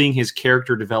almost building his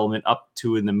character development up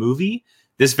to in the movie.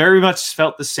 This very much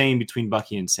felt the same between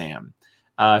Bucky and Sam.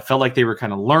 It felt like they were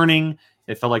kind of learning.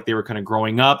 It felt like they were kind of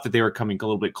growing up, that they were coming a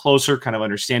little bit closer, kind of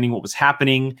understanding what was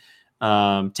happening,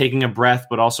 taking a breath,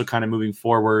 but also kind of moving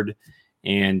forward.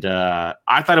 And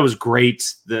I thought it was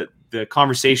great, the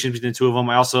conversation between the two of them.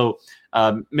 I also,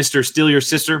 Mr. Steal Your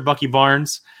Sister, Bucky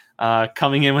Barnes,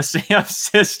 coming in with Sam's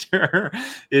sister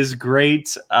is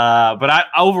great. But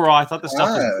overall, I thought the stuff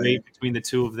was great between the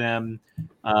two of them.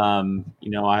 I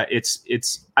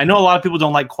know a lot of people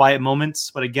don't like quiet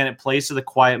moments, but again, it plays to the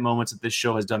quiet moments that this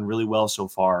show has done really well so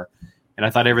far. And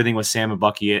I thought everything with Sam and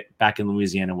Bucky back in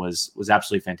Louisiana was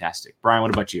absolutely fantastic. Brian,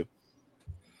 what about you?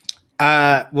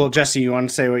 Well, Jesse, you want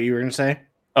to say what you were going to say?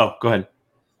 Oh, go ahead.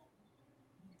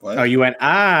 What? Oh, you went, so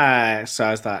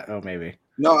I thought, maybe.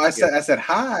 No, I said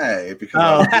hi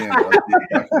because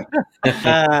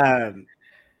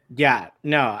yeah,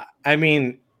 no, I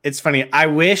mean, it's funny.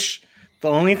 The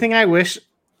only thing I wish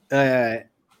Sam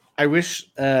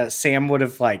would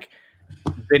have like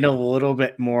been a little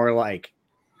bit more like,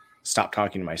 stop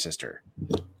talking to my sister.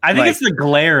 I think it's the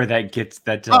glare that gets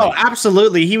that. Oh,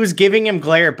 absolutely. He was giving him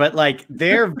glare, but like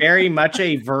they're very much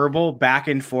a verbal back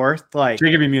and forth. Like,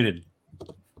 you're gonna be muted.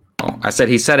 I said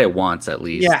he said it once at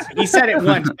least. Yeah, he said it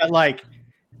once, but like,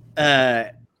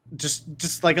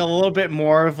 just like a little bit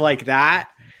more of like that,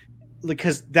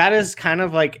 because that is kind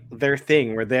of like their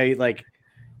thing where they like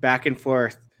back and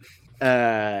forth,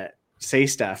 say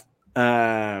stuff.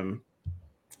 Sean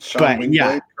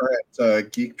Wingblade,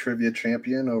 current Geek Trivia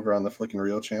champion over on the Flick and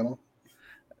Reel channel.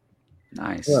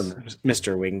 Nice,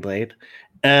 Mr. Wingblade.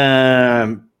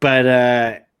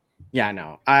 Yeah,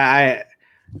 no,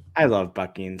 I love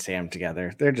Bucky and Sam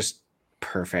together. They're just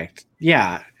perfect.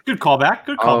 Yeah. Good callback.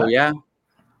 Good callback. Oh yeah.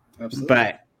 Absolutely.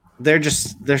 But they're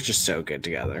just so good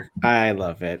together. I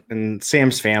love it. And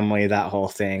Sam's family, that whole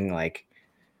thing, like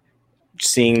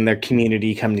seeing their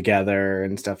community come together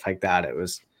and stuff like that. It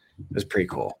was pretty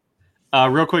cool.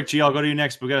 Real quick, G, I'll go to you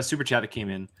next. We got a super chat that came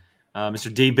in. Mr.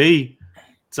 DB.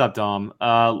 What's up, Dom?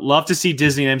 Love to see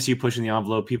Disney and MCU pushing the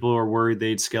envelope. People were worried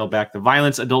they'd scale back the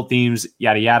violence, adult themes,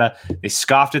 yada yada. They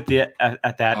scoffed at that,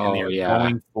 and they're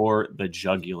going for the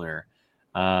jugular.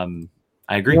 I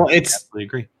agree. Well, I absolutely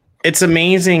agree. It's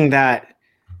amazing that,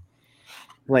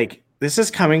 like, this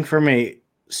is coming from a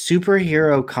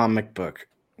superhero comic book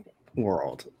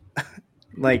world.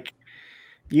 Like,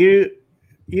 you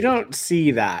don't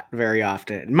see that very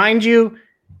often, mind you.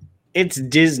 It's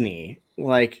Disney.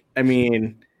 Like, I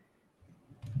mean,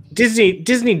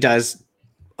 Disney does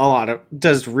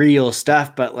does real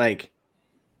stuff, but like,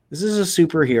 this is a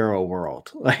superhero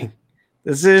world. Like,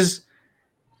 this is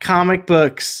comic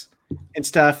books and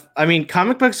stuff. I mean,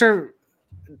 comic books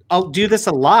I'll do this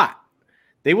a lot.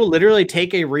 They will literally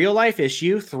take a real life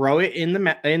issue, throw it in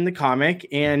the comic,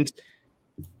 and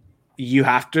you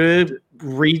have to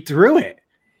read through it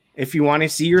if you want to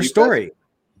see your story.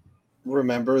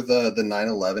 Remember the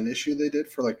 9/11 issue they did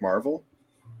for like Marvel?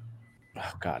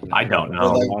 Oh God, no. I don't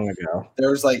know. Like, long ago.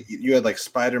 There was like you had like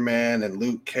Spider-Man and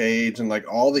Luke Cage and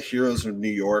like all the heroes of New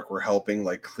York were helping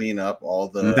like clean up all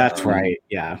the That's right.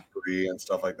 Yeah. debris and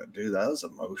stuff like that. Dude, that was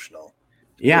emotional.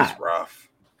 Yeah. It was rough.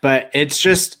 But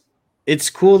it's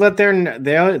cool that they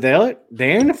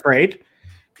ain't afraid.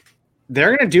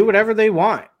 They're gonna do whatever they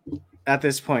want at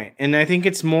this point. And I think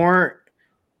it's more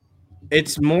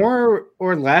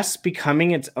or less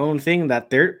becoming its own thing that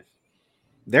they're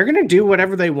going to do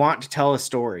whatever they want to tell a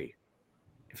story.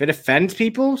 If it offends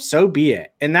people, so be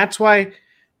it. And that's why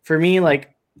for me,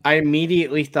 like, I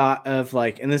immediately thought of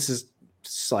like, and this is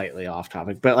slightly off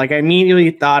topic, but like I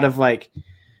immediately thought of like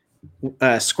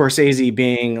Scorsese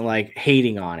being like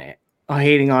hating on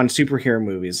superhero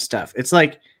movies and stuff. It's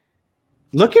like,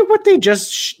 look at what they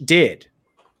just did.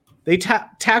 They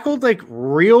tackled like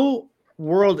real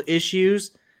world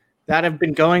issues that have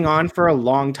been going on for a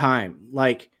long time.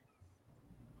 Like,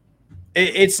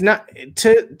 it's not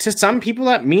to some people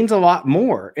that means a lot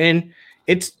more. And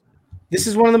this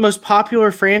is one of the most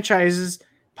popular franchises,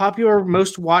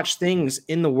 most watched things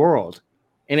in the world.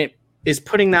 And it is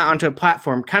putting that onto a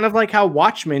platform, kind of like how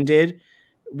Watchmen did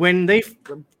when they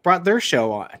brought their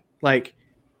show on. Like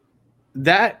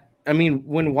that. I mean,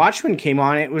 when Watchmen came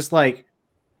on, it was like,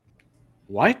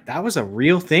 what? That was a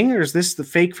real thing, or is this the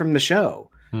fake from the show?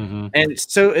 Mm-hmm. And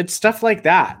so it's stuff like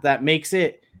that makes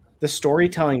it the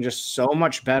storytelling just so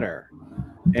much better,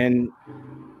 and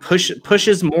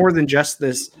pushes more than just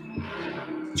this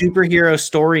superhero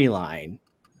storyline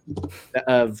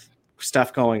of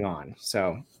stuff going on.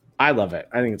 So I love it.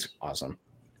 I think it's awesome.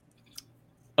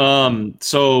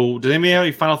 So does anybody have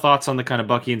any final thoughts on the kind of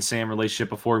Bucky and Sam relationship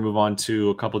before we move on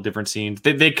to a couple of different scenes?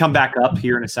 They come back up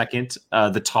here in a second.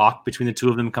 The talk between the two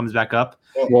of them comes back up.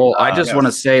 Well, I just want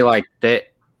to say like that,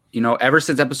 ever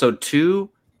since episode 2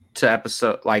 to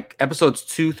episodes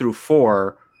 2 through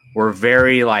 4 were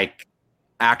very like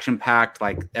action packed,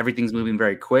 like everything's moving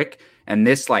very quick, and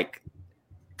this like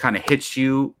kind of hits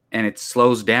you and it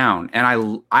slows down, and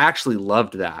I actually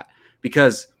loved that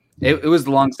because it was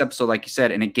the longest episode, like you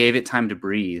said, and it gave it time to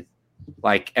breathe.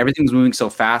 Like everything was moving so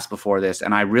fast before this,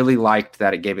 and I really liked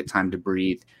that it gave it time to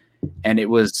breathe. And it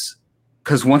was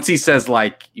because once he says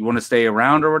like you want to stay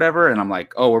around or whatever, and I'm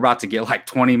like, oh, we're about to get like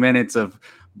 20 minutes of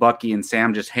Bucky and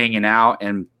Sam just hanging out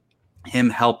and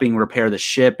him helping repair the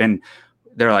ship, and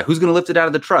they're like, who's going to lift it out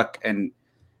of the truck? And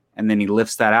then he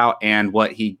lifts that out, and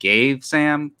what he gave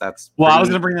Sam, that's I was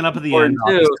going to bring that up at the end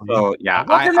too. So yeah,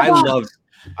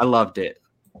 I loved it.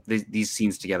 These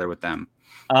scenes together with them.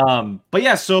 But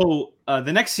yeah, so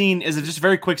the next scene is just a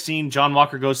very quick scene. John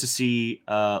Walker goes to see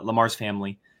Lamar's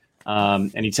family,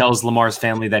 and he tells Lamar's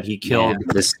family that he killed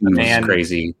this scene was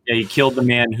crazy. Yeah, he killed the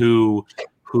man who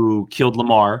killed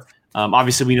Lamar.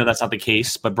 Obviously, we know that's not the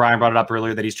case, but Brian brought it up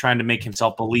earlier that he's trying to make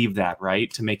himself believe that,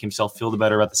 right? To make himself feel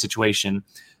better about the situation.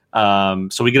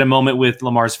 So we get a moment with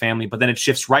Lamar's family, but then it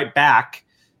shifts right back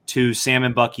to Sam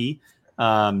and Bucky.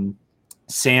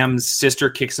 Sam's sister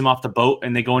kicks him off the boat,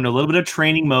 and they go into a little bit of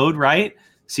training mode, right?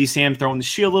 See Sam throwing the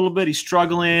shield a little bit. He's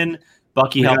struggling.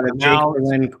 Bucky helping him out.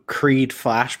 Creed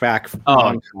flashback.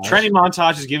 Training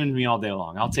montage is given to me all day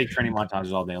long. I'll take training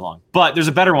montages all day long. But there's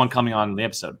a better one coming on in the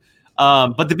episode.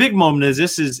 But the big moment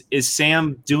is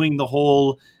Sam doing the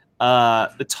whole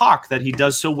the talk that he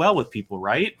does so well with people,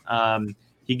 right?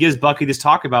 He gives Bucky this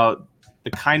talk about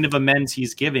the kind of amends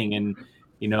he's giving, and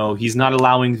he's not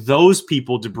allowing those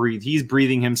people to breathe. He's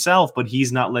breathing himself, but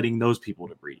he's not letting those people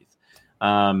to breathe.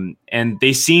 And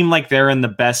they seem like they're in the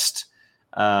best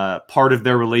part of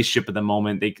their relationship at the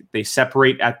moment. They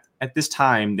separate at this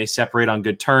time. They separate on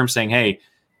good terms, saying, "Hey,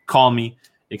 call me,"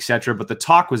 etc. But the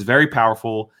talk was very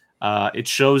powerful. It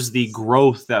shows the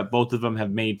growth that both of them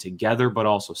have made together, but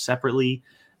also separately.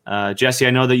 Jesse,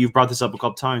 I know that you've brought this up a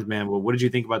couple times, man. Well, what did you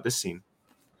think about this scene?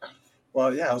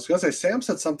 Well, yeah, I was going to say, Sam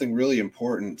said something really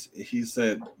important. He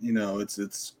said,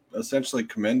 it's essentially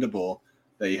commendable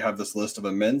that you have this list of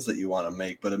amends that you want to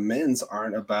make, but amends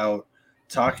aren't about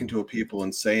talking to people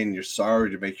and saying you're sorry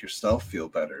to make yourself feel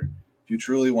better. If you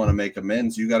truly want to make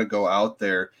amends, you got to go out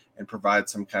there and provide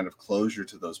some kind of closure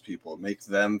to those people, make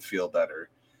them feel better,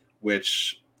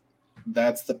 which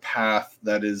that's the path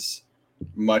that is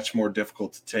much more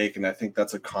difficult to take. And I think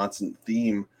that's a constant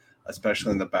theme,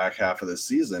 especially in the back half of the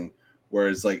season.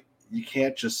 Whereas, like, you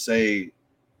can't just say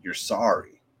you're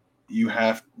sorry. You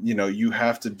have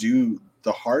to do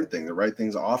the hard thing. The right thing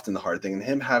is often the hard thing. And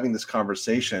him having this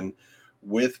conversation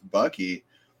with Bucky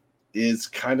is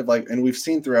kind of like, and we've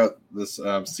seen throughout this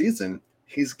season,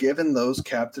 he's given those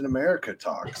Captain America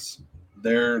talks.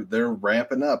 They're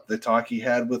ramping up the talk he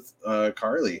had with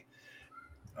Carly,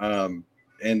 and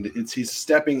he's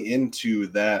stepping into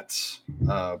that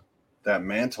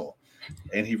mantle.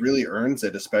 And he really earns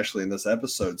it, especially in this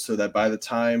episode, so that by the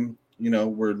time,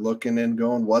 we're looking and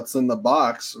going, what's in the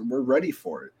box, we're ready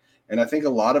for it. And I think a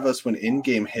lot of us, when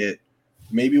Endgame hit,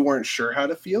 maybe weren't sure how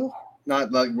to feel.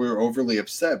 Not like we're overly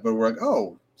upset, but we're like,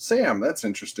 oh, Sam, that's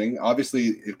interesting. Obviously,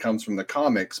 it comes from the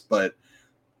comics, but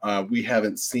we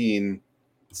haven't seen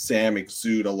Sam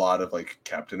exude a lot of like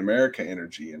Captain America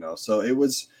energy, So it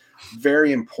was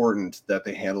very important that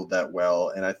they handled that well.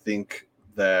 And I think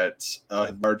that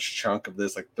a large chunk of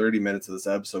this, like 30 minutes of this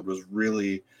episode, was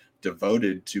really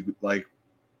devoted to like,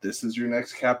 this is your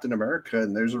next Captain America,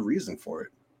 and there's a reason for it.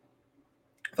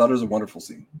 I thought it was a wonderful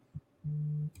scene.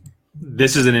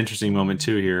 This is an interesting moment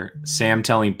too here. Sam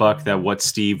telling Buck that what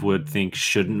Steve would think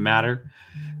shouldn't matter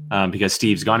because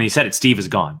Steve's gone. He said it, Steve is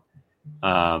gone,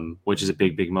 which is a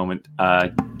big, big moment.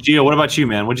 Gio, what about you,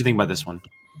 man? What do you think about this one?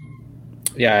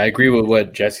 Yeah, I agree with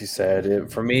what Jesse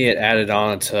said. For me, it added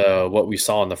on to what we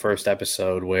saw in the first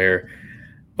episode where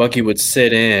Bucky would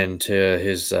sit in to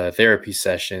his therapy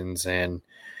sessions, and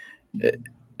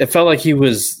it felt like he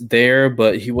was there,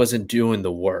 but he wasn't doing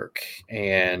the work.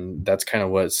 And that's kind of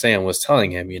what Sam was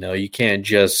telling him. You can't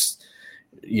just,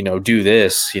 do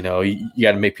this. You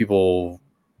got to make people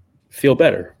feel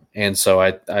better. And so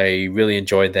I really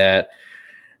enjoyed that.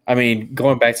 I mean,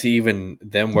 going back to even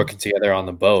them working together on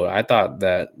the boat, I thought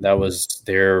that was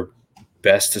their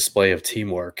best display of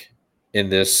teamwork in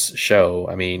this show.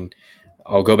 I mean,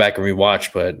 I'll go back and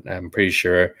rewatch, but I'm pretty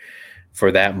sure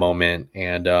for that moment.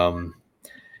 And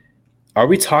are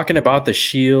we talking about the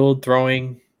shield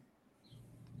throwing?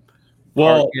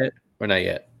 Well, yet, or not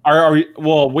yet? Are we?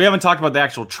 Well, we haven't talked about the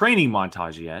actual training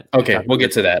montage yet. Okay, we'll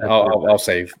get to that. I'll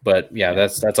save. But yeah,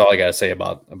 that's all I gotta say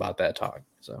about that talk.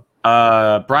 So,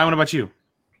 Brian, what about you?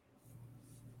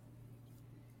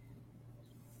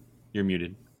 You're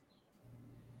muted.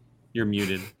 You're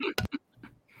muted.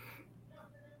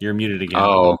 You're muted again.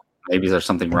 Oh, maybe there's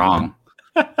something wrong.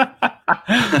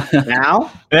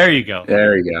 Now? There you go.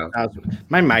 There you go.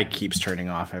 My mic keeps turning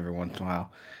off every once in a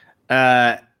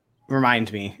while.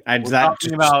 Remind me.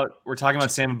 We're talking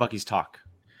about Sam and Bucky's talk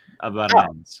about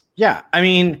amends. Yeah, I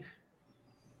mean,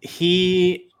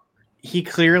 he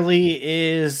clearly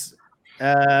is.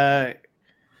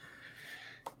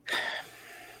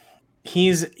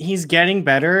 He's getting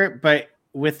better, but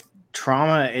with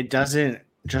trauma, it doesn't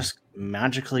just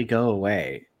magically go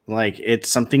away. Like, it's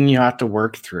something you have to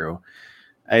work through.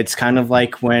 It's kind of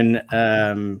like when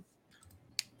Zemo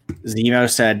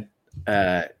said,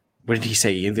 what did he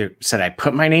say? He either said, I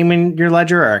put my name in your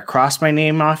ledger, or I crossed my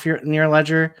name off in your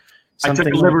ledger. Something.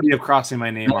 I took the liberty of crossing my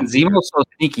name off. Zemo's so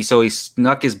sneaky, so he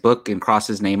snuck his book and crossed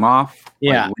his name off.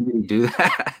 Yeah. Like, when did he do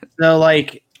that? So,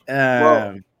 like,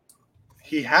 well,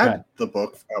 he had the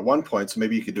book at one point, so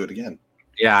maybe you could do it again.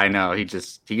 Yeah, I know. He can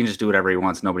just do whatever he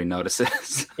wants. Nobody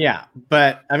notices. Yeah,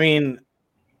 but I mean,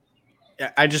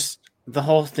 the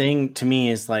whole thing to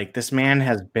me is like, this man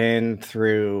has been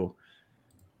through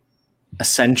a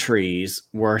century's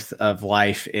worth of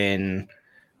life in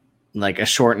like a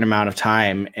shortened amount of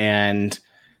time, and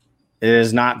it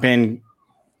has not been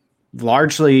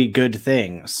largely good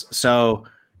things. So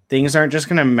things aren't just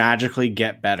going to magically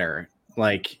get better.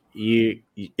 Like,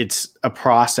 it's a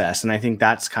process. And I think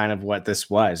that's kind of what this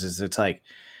was, is it's like,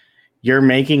 you're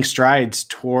making strides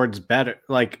towards better,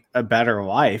 like a better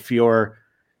life. You're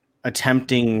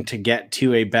attempting to get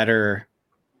to a better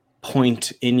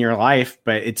point in your life,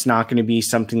 but it's not going to be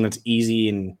something that's easy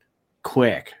and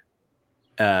quick.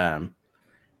 I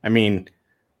mean,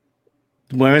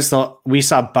 we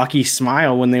saw Bucky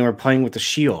smile when they were playing with the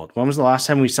shield? When was the last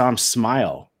time we saw him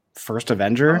smile? First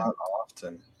Avenger? Not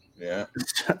often. Yeah.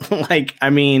 Like,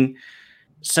 I mean,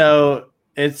 so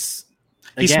it's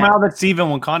he smiled at Steve in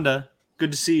Wakanda.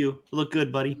 Good to see you. You look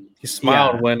good, buddy. He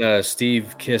smiled when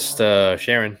Steve kissed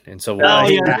Sharon, and so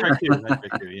that's right too.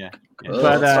 Yeah. But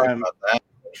let's talk about that,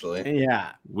 actually.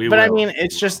 Yeah, I mean,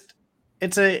 it's just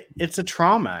it's a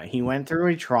trauma. He went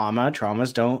through a trauma.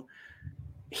 Traumas don't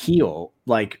heal.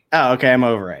 Like, oh, okay, I'm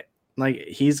over it. Like,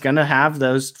 he's gonna have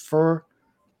those for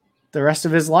the rest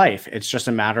of his life. It's just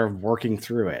a matter of working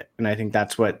through it. And I think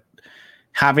that's what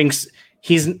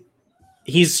he's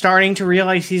starting to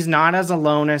realize he's not as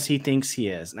alone as he thinks he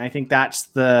is. And I think that's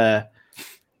the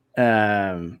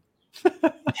and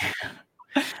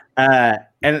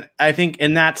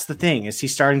that's the thing, is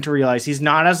he's starting to realize he's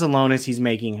not as alone as he's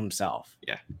making himself.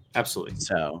 Yeah, absolutely.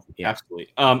 So yeah, absolutely.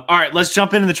 All right, let's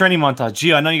jump into the training montage.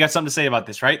 Gio, I know you got something to say about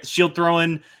this, right? The shield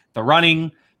throwing, the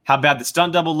running, how bad the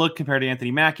stunt double looked compared to Anthony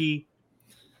Mackie.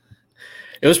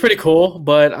 It was pretty cool,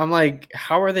 but I'm like,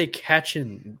 how are they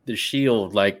catching the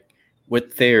shield like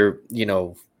with their,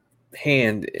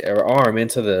 hand or arm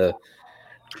into the,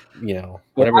 whatever.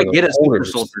 Well, I get a super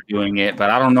soldier doing it, but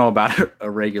I don't know about a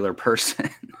regular person.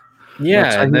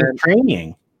 Yeah, and then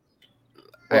training.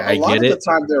 Well, a lot of the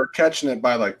time they were catching it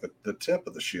by like the tip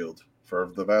of the shield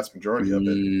for the vast majority of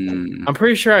it. I'm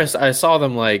pretty sure I saw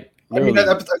them like. I mean,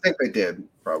 I think they did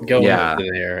probably. Go into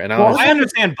there, and I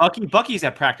understand Bucky. Bucky's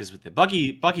at practice with it.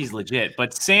 Bucky's legit,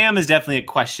 but Sam is definitely a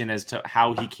question as to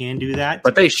how he can do that.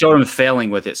 But they showed him failing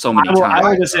with it so many times. I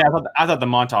would just say I thought the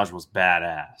montage was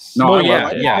badass. No, I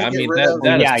mean,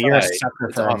 you're a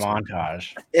sucker for a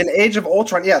montage. In Age of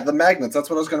Ultron, the magnets. That's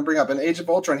what I was going to bring up. In Age of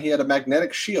Ultron, he had a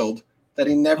magnetic shield that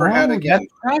he never had again.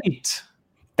 That's right.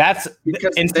 That's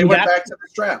because they went back to the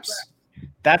straps.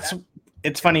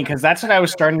 It's funny because that's what I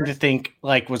was starting to think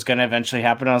like was going to eventually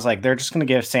happen. I was like, they're just going to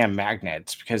give Sam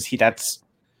magnets because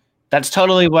that's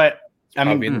totally what I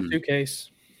mean. In the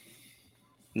suitcase.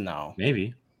 No,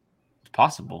 maybe it's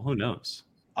possible. Who knows?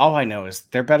 All I know is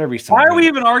there better be something. Why are we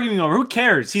even arguing over? Who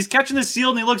cares? He's catching the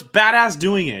shield and he looks badass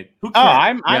doing it. Who cares? Oh,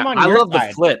 I'm on your side. I love the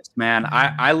flips, man.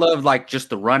 I love like just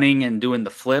the running and doing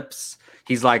the flips.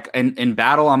 He's like in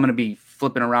battle, I'm going to be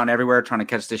flipping around everywhere trying to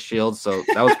catch this shield. So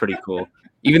that was pretty cool.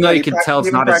 Even though you can tell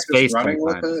it's not his face.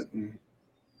 I'm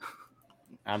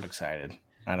excited.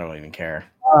 I don't even care.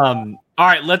 All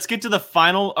right, let's get to the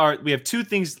final. All right, we have two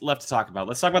things left to talk about.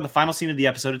 Let's talk about the final scene of the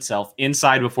episode itself.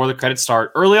 Inside, before the credits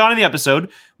start, early on in the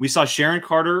episode, we saw Sharon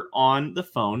Carter on the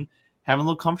phone having a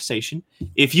little conversation.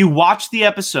 If you watch the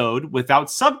episode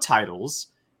without subtitles,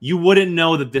 you wouldn't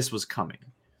know that this was coming.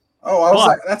 Oh, I was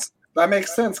like, that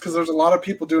makes sense because there's a lot of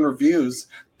people doing reviews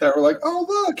that were like, "Oh,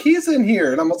 look, he's in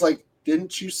here," and I was like,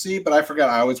 "Didn't you see?" But I forgot.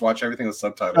 I always watch everything with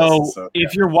subtitles. So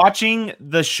if you're watching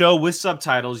the show with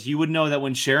subtitles, you would know that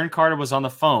when Sharon Carter was on the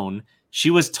phone,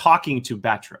 she was talking to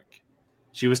Batroc.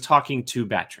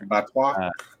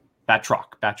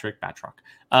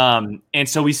 Batroc. And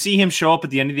so we see him show up at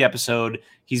the end of the episode.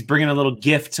 He's bringing a little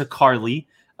gift to Carly,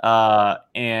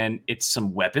 and it's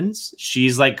some weapons.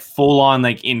 She's like full on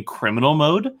like in criminal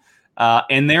mode.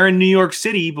 And they're in New York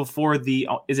City before is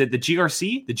it the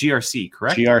GRC? The GRC,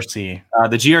 correct? GRC.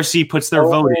 The GRC puts their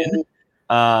vote in.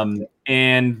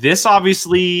 And this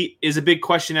obviously is a big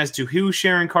question as to who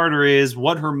Sharon Carter is,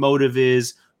 what her motive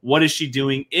is, what is she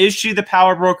doing? Is she the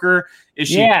power broker? Is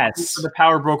she for the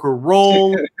power broker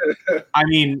role? I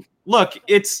mean, look,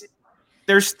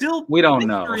 there's still we don't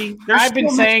know. I've been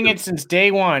saying it since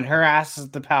day one. Her ass is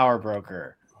the power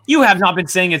broker. You have not been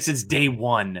saying it since day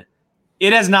one.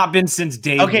 It has not been since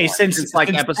day one. Okay, since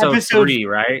like episode 3,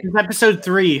 right? Since episode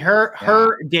 3,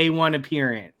 her day one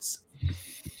appearance.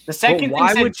 The second thing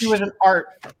said she was an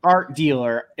art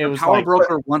dealer. It was power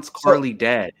broker wants Carly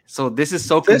dead. So this is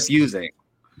so confusing.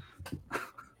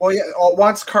 Well, yeah,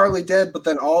 wants Carly dead, but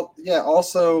then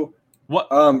also what?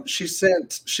 She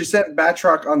sent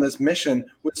Batroc on this mission,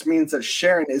 which means that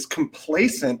Sharon is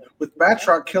complacent with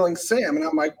Batroc killing Sam, and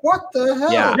I'm like, what the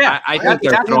hell? Yeah, I think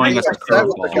they're throwing us a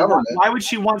curveball. Why would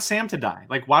she want Sam to die?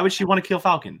 Like, why would she want to kill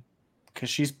Falcon? Because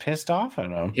she's pissed off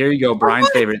at him. Here you go, Brian's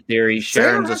favorite theory.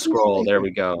 Sharon's a scroll. There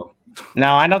we go.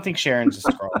 No, I don't think Sharon's a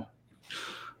scroll.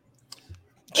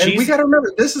 And we got to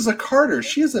remember, this is a Carter.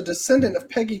 She is a descendant of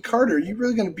Peggy Carter. Are you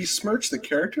really going to besmirch the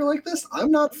character like this? I'm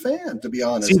not a fan, to be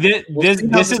honest. See,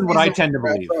 this is what I tend to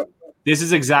believe. This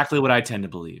is exactly what I tend to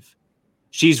believe.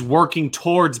 She's working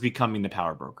towards becoming the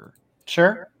power broker.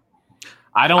 Sure.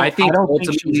 I don't think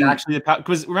she's actually the power.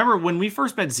 Because remember, when we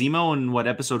first met Zemo in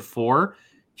episode 4,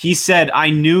 he said, I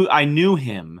knew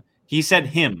him. He said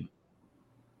him.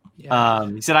 Yeah.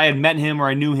 He said I had met him or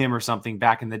I knew him or something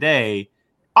back in the day.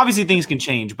 Obviously, things can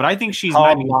change, but I think she's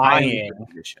lying.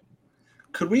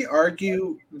 Could we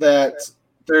argue that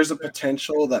there's a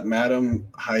potential that Madam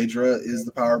Hydra is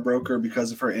the power broker because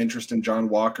of her interest in John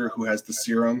Walker, who has the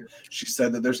serum? She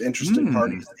said that there's interested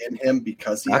parties in him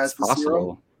because he has the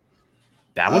serum.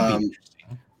 That would be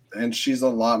interesting. And she's a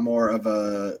lot more of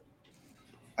a.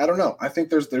 I don't know. I think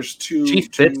there's two. She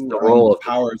fits the role of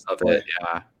powers of it.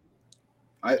 Yeah.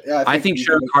 I think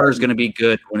Sharon Carter is going to be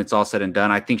good when it's all said and done.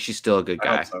 I think she's still a good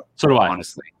guy. So do I.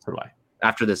 Honestly. So do I.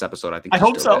 After this episode, I think. I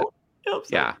hope so.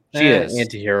 Yeah, she is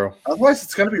anti-hero. Otherwise,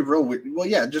 it's going to be real weird. Well,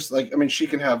 yeah, just like she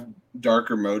can have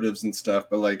darker motives and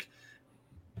stuff, but like,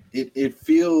 it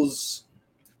feels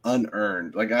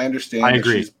unearned. Like I understand. I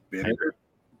agree. She's bitter,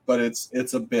 but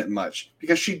it's a bit much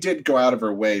because she did go out of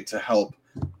her way to help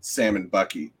Sam and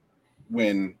Bucky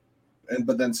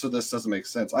but then this doesn't make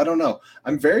sense. I don't know.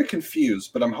 I'm very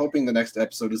confused, but I'm hoping the next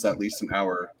episode is at least an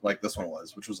hour like this one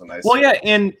was, which was a nice. Well, yeah,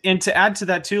 and to add to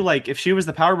that too, like if she was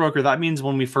the power broker, that means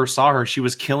when we first saw her, she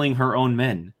was killing her own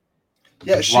men.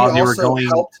 Yeah, she also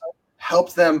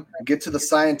helped them get to the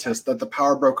scientist that the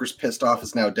power broker's pissed off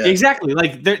is now dead. Exactly.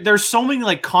 Like there's so many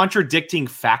like contradicting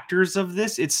factors of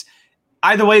this. It's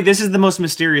either way, this is the most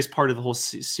mysterious part of the whole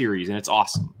series, and it's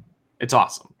awesome. It's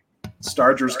awesome.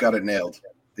 Starger's got it nailed.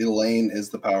 Elaine is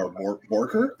the power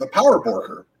borker. The power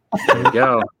borker. There you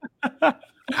go.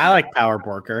 I like power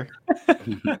borker.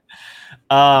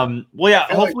 Well, yeah.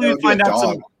 Hopefully we find out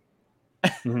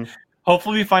some.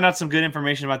 Hopefully we find out some good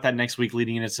information about that next week,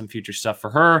 leading into some future stuff for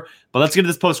her. But let's get to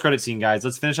this post-credit scene, guys.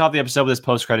 Let's finish off the episode with this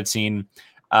post-credit scene.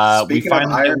 Speaking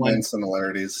of Iron Man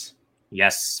similarities,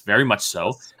 yes, very much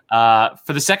so.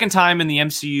 For the second time in the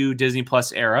MCU Disney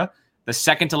Plus era, the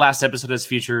second to last episode has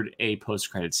featured a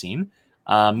post-credit scene.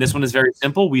 This one is very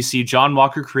simple. We see John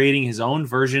Walker creating his own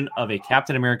version of a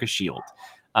Captain America shield.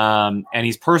 And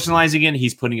he's personalizing it.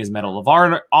 He's putting his Medal of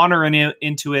Honor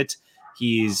into it.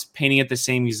 He's painting it the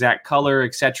same exact color,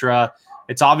 etc.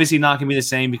 It's obviously not going to be the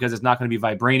same because it's not going to be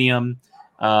vibranium.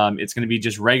 It's going to be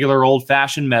just regular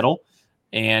old-fashioned metal.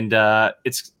 And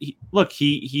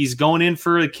he's going in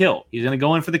for the kill. He's going to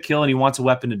go in for the kill, and he wants a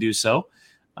weapon to do so.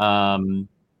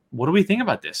 What do we think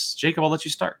about this? Jacob, I'll let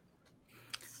you start.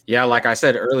 Yeah, like I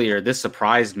said earlier, this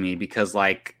surprised me because,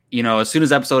 as soon as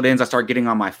the episode ends, I start getting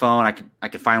on my phone. I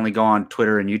could finally go on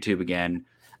Twitter and YouTube again,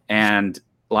 and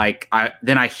like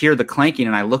then I hear the clanking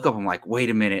and I look up. I'm like, wait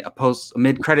a minute, a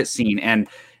mid-credit scene, and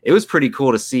it was pretty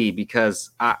cool to see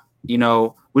because we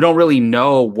don't really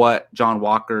know what John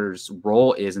Walker's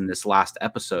role is in this last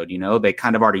episode. They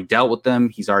kind of already dealt with them.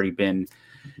 He's already been,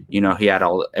 he had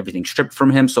everything stripped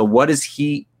from him. So what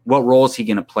role is he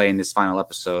going to play in this final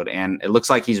episode? And it looks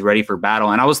like he's ready for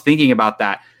battle. And I was thinking about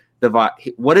that.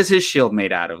 What is his shield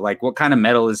made out of? Like, what kind of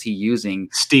metal is he using?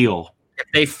 Steel. If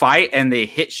they fight and they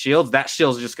hit shields, that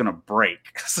shield's just going to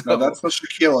break. So, no, that's the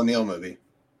Shaquille O'Neal movie.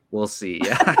 We'll see.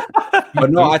 Yeah.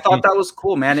 But no, I thought that was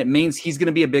cool, man. It means he's going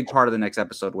to be a big part of the next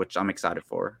episode, which I'm excited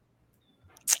for.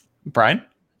 Brian?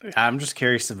 I'm just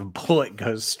curious if a bullet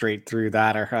goes straight through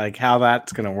that or like how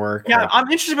that's going to work. Yeah, I'm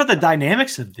interested about the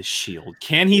dynamics of this shield.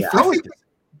 Can he throw it?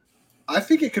 I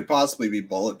think it could possibly be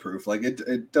bulletproof. Like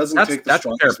it doesn't take the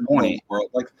strongest metal in the world.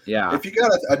 Like if you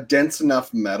got a dense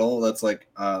enough metal that's like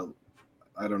I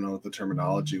don't know what the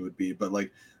terminology would be, but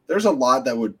like there's a lot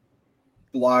that would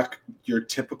block your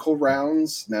typical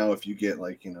rounds. Now if you get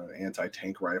like an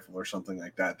anti-tank rifle or something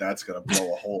like that, that's gonna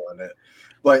blow a hole in it.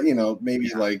 But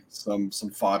maybe like some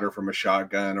fodder from a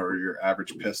shotgun or your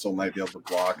average pistol might be able to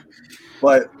block.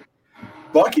 But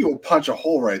Bucky will punch a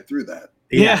hole right through that.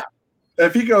 Yeah.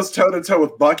 If he goes toe-to-toe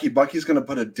with Bucky, Bucky's going to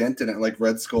put a dent in it like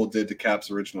Red Skull did to Cap's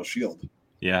original shield.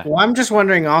 Yeah. Well, I'm just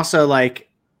wondering also,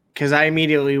 like, because I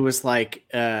immediately was like,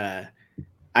 I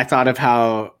thought of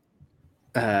how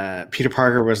Peter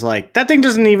Parker was like, that thing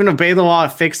doesn't even obey the law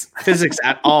of physics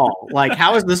at all. Like,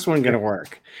 how is this one going to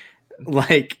work?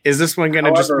 Like, is this one going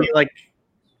to just be like...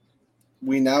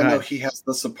 We now know he has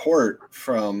the support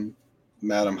from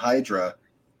Madam Hydra.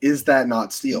 Is that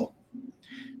not steel?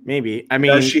 Maybe. I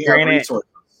mean,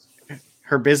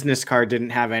 her business card didn't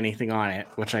have anything on it,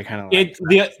 which I kind of like.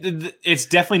 It's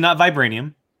definitely not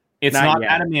vibranium. It's not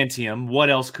yet. Adamantium. What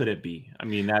else could it be? I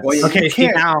mean, that's okay.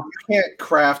 You can't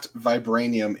craft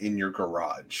vibranium in your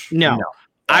garage. No.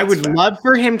 I would love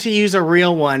for him to use a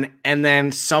real one, and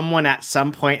then someone at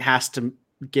some point has to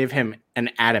give him an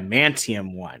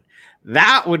adamantium one.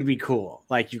 That would be cool.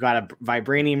 Like, you got a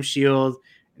vibranium shield.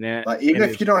 Even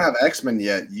if you don't have X-Men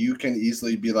yet, you can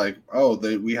easily be like, oh,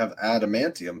 we have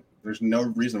adamantium. There's no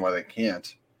reason why they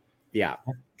can't. Yeah.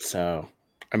 So,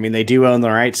 I mean, they do own the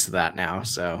rights to that now.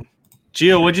 So,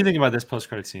 Gio, what do you think about this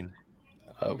post-credit scene?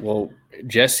 Well,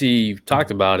 Jesse talked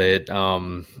about it.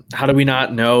 How do we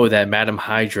not know that Madam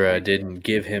Hydra didn't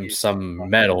give him some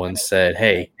metal and said,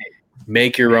 hey,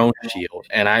 make your own shield?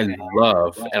 And and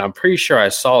I'm pretty sure I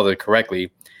saw that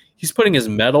correctly, he's putting his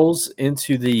medals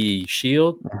into the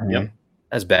shield. Yep.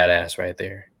 That's badass right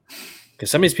there. Because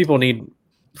some of these people need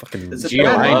fucking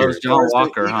John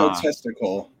Walker, huh?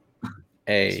 Egotistical.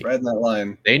 Hey, spreading that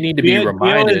line. They need to be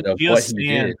reminded of what he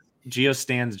did. Gio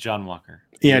stands John Walker.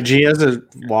 Yeah, Gio's a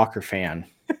Walker fan.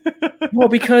 Well,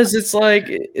 because it's like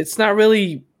it's not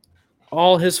really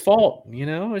all his fault,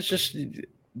 It's just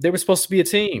they were supposed to be a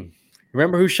team.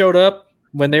 Remember who showed up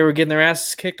when they were getting their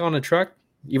asses kicked on a truck?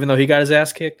 Even though he got his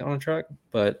ass kicked on a truck,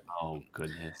 but oh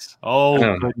goodness!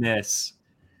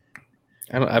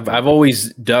 I've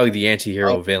always dug the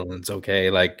anti-hero villains.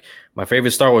 Okay, like my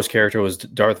favorite Star Wars character was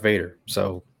Darth Vader.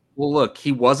 So, well, look,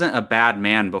 he wasn't a bad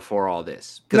man before all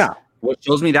this. No. What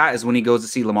shows me that is when he goes to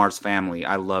see Lamar's family.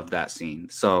 I love that scene.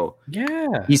 So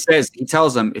yeah, he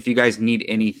tells them, if you guys need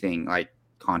anything, like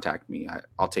contact me.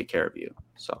 I'll take care of you.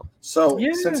 So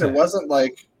since it wasn't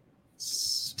like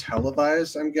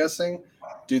televised, I'm guessing.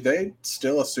 Do they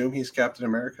still assume he's Captain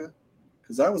America?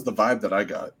 Because that was the vibe that I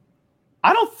got.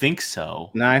 I don't think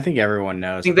so. No, I think everyone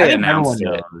knows. I think they announced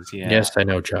it. Yeah. Yes, I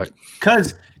know, Chuck.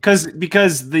 Because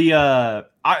the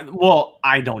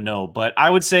I don't know, but I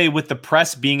would say with the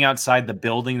press being outside the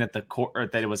building that that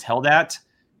it was held at,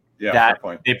 that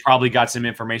they probably got some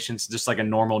information, just like a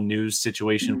normal news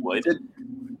situation would. Did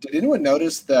anyone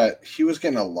notice that he was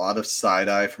getting a lot of side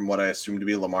eye from what I assumed to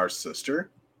be Lamar's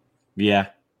sister? Yeah.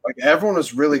 Like everyone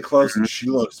was really close, and she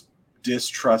looks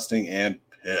distrusting and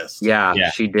pissed.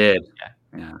 Yeah, she did.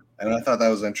 Yeah, and I thought that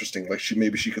was interesting. Like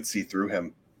maybe she could see through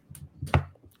him.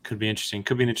 Could be interesting.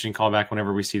 Could be an interesting callback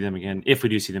whenever we see them again, if we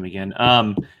do see them again.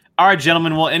 All right,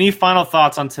 gentlemen. Well, any final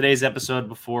thoughts on today's episode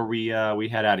before we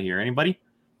head out of here? Anybody?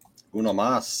 Uno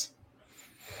más.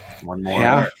 One more.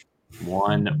 Yeah.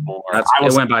 One more.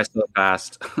 It went by so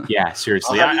fast. Yeah,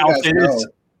 seriously. I'll say this.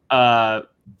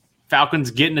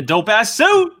 Falcon's getting a dope ass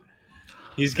suit.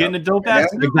 He's getting a dope ass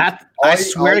suit. I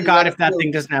swear to God, if that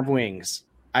thing doesn't have wings,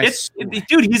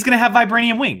 dude, he's gonna have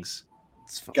vibranium wings.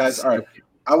 Guys, all right.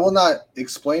 I will not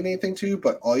explain anything to you,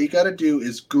 but all you got to do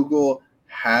is Google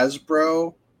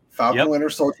Hasbro Falcon Winter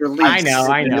Soldier leaks. I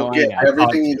know. You'll get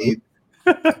everything you need.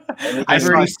 I've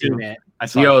already seen it. I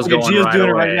saw Gio's it. going Gio's right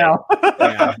doing away. it right now.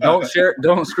 Yeah,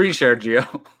 don't screen share, Gio.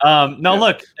 No,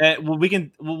 look,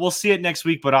 we'll see it next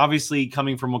week. But obviously,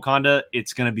 coming from Wakanda,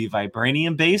 it's going to be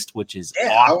vibranium based, which is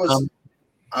awesome.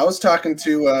 I was talking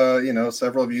to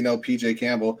several of you know PJ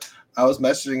Campbell. I was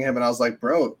messaging him and I was like,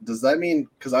 bro, does that mean,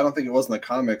 because I don't think it was in the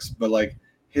comics, but like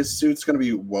his suit's going to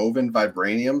be woven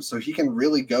vibranium, so he can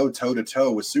really go toe to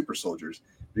toe with super soldiers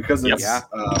because it's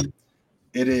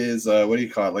it is what do you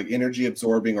call it, like energy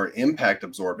absorbing or impact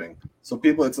absorbing. So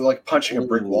people, it's like punching a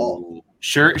brick wall.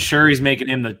 Sure, he's making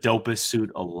him the dopest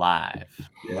suit alive.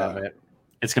 Love it.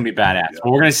 It's gonna be badass. Yeah.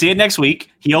 Well, we're gonna see it next week.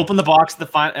 He opened the box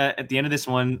at the end of this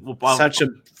one. Such a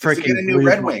freaking get a new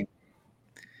Red Wing.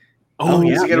 Oh,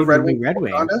 yeah, get a Red Wing.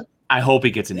 I hope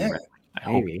he gets a new Red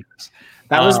Wing. Maybe.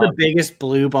 That was the biggest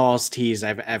blue balls tease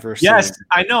I've ever seen. Yes,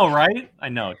 I know, right? I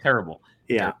know, terrible.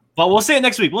 Yeah, but we'll see it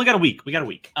next week. We got a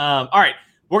week. All right,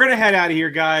 we're gonna head out of here,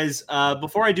 guys.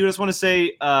 Before I do, I just want to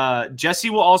say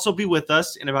Jesse will also be with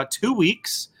us in about 2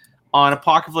 weeks on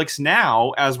Apocalypse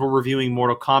Now as we're reviewing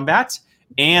Mortal Kombat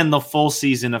and the full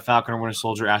season of Falcon and Winter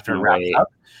Soldier after it wraps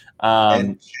up.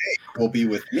 And Jake will be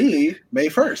with me May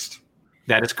 1st.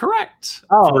 That is correct.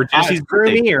 Oh, Jesse's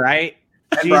birthday, me, right?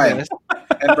 And Brian.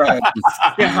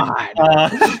 God.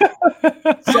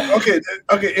 So,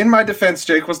 okay. In my defense,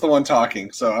 Jake was the one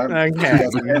talking, so I'm okay.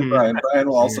 And Brian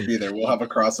will also be there. We'll have a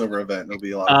crossover event. It'll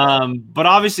be a lot of fun. But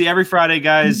obviously, every Friday,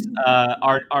 guys,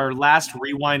 our last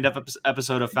rewind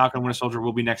episode of Falcon and Winter Soldier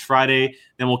will be next Friday.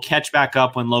 Then we'll catch back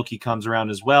up when Loki comes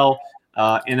around as well.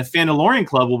 And the Fandalorian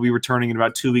Club will be returning in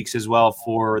about 2 weeks as well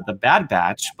for the Bad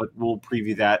Batch, but we'll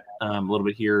preview that a little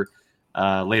bit here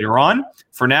later on.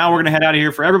 For now, we're going to head out of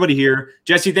here. For everybody here,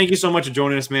 Jesse, thank you so much for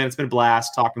joining us, man. It's been a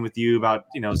blast talking with you about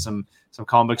some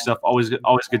comic book stuff. Always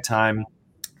good time.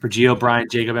 For Gio, Brian,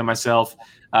 Jacob, and myself,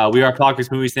 we are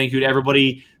Apocalypse Movies. Thank you to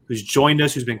everybody who's joined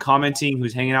us, who's been commenting,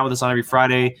 who's hanging out with us on every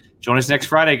Friday. Join us next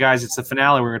Friday, guys. It's the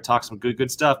finale. We're going to talk some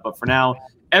good stuff. But for now,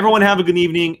 everyone have a good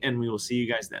evening, and we will see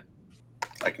you guys then.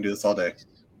 I can do this all day.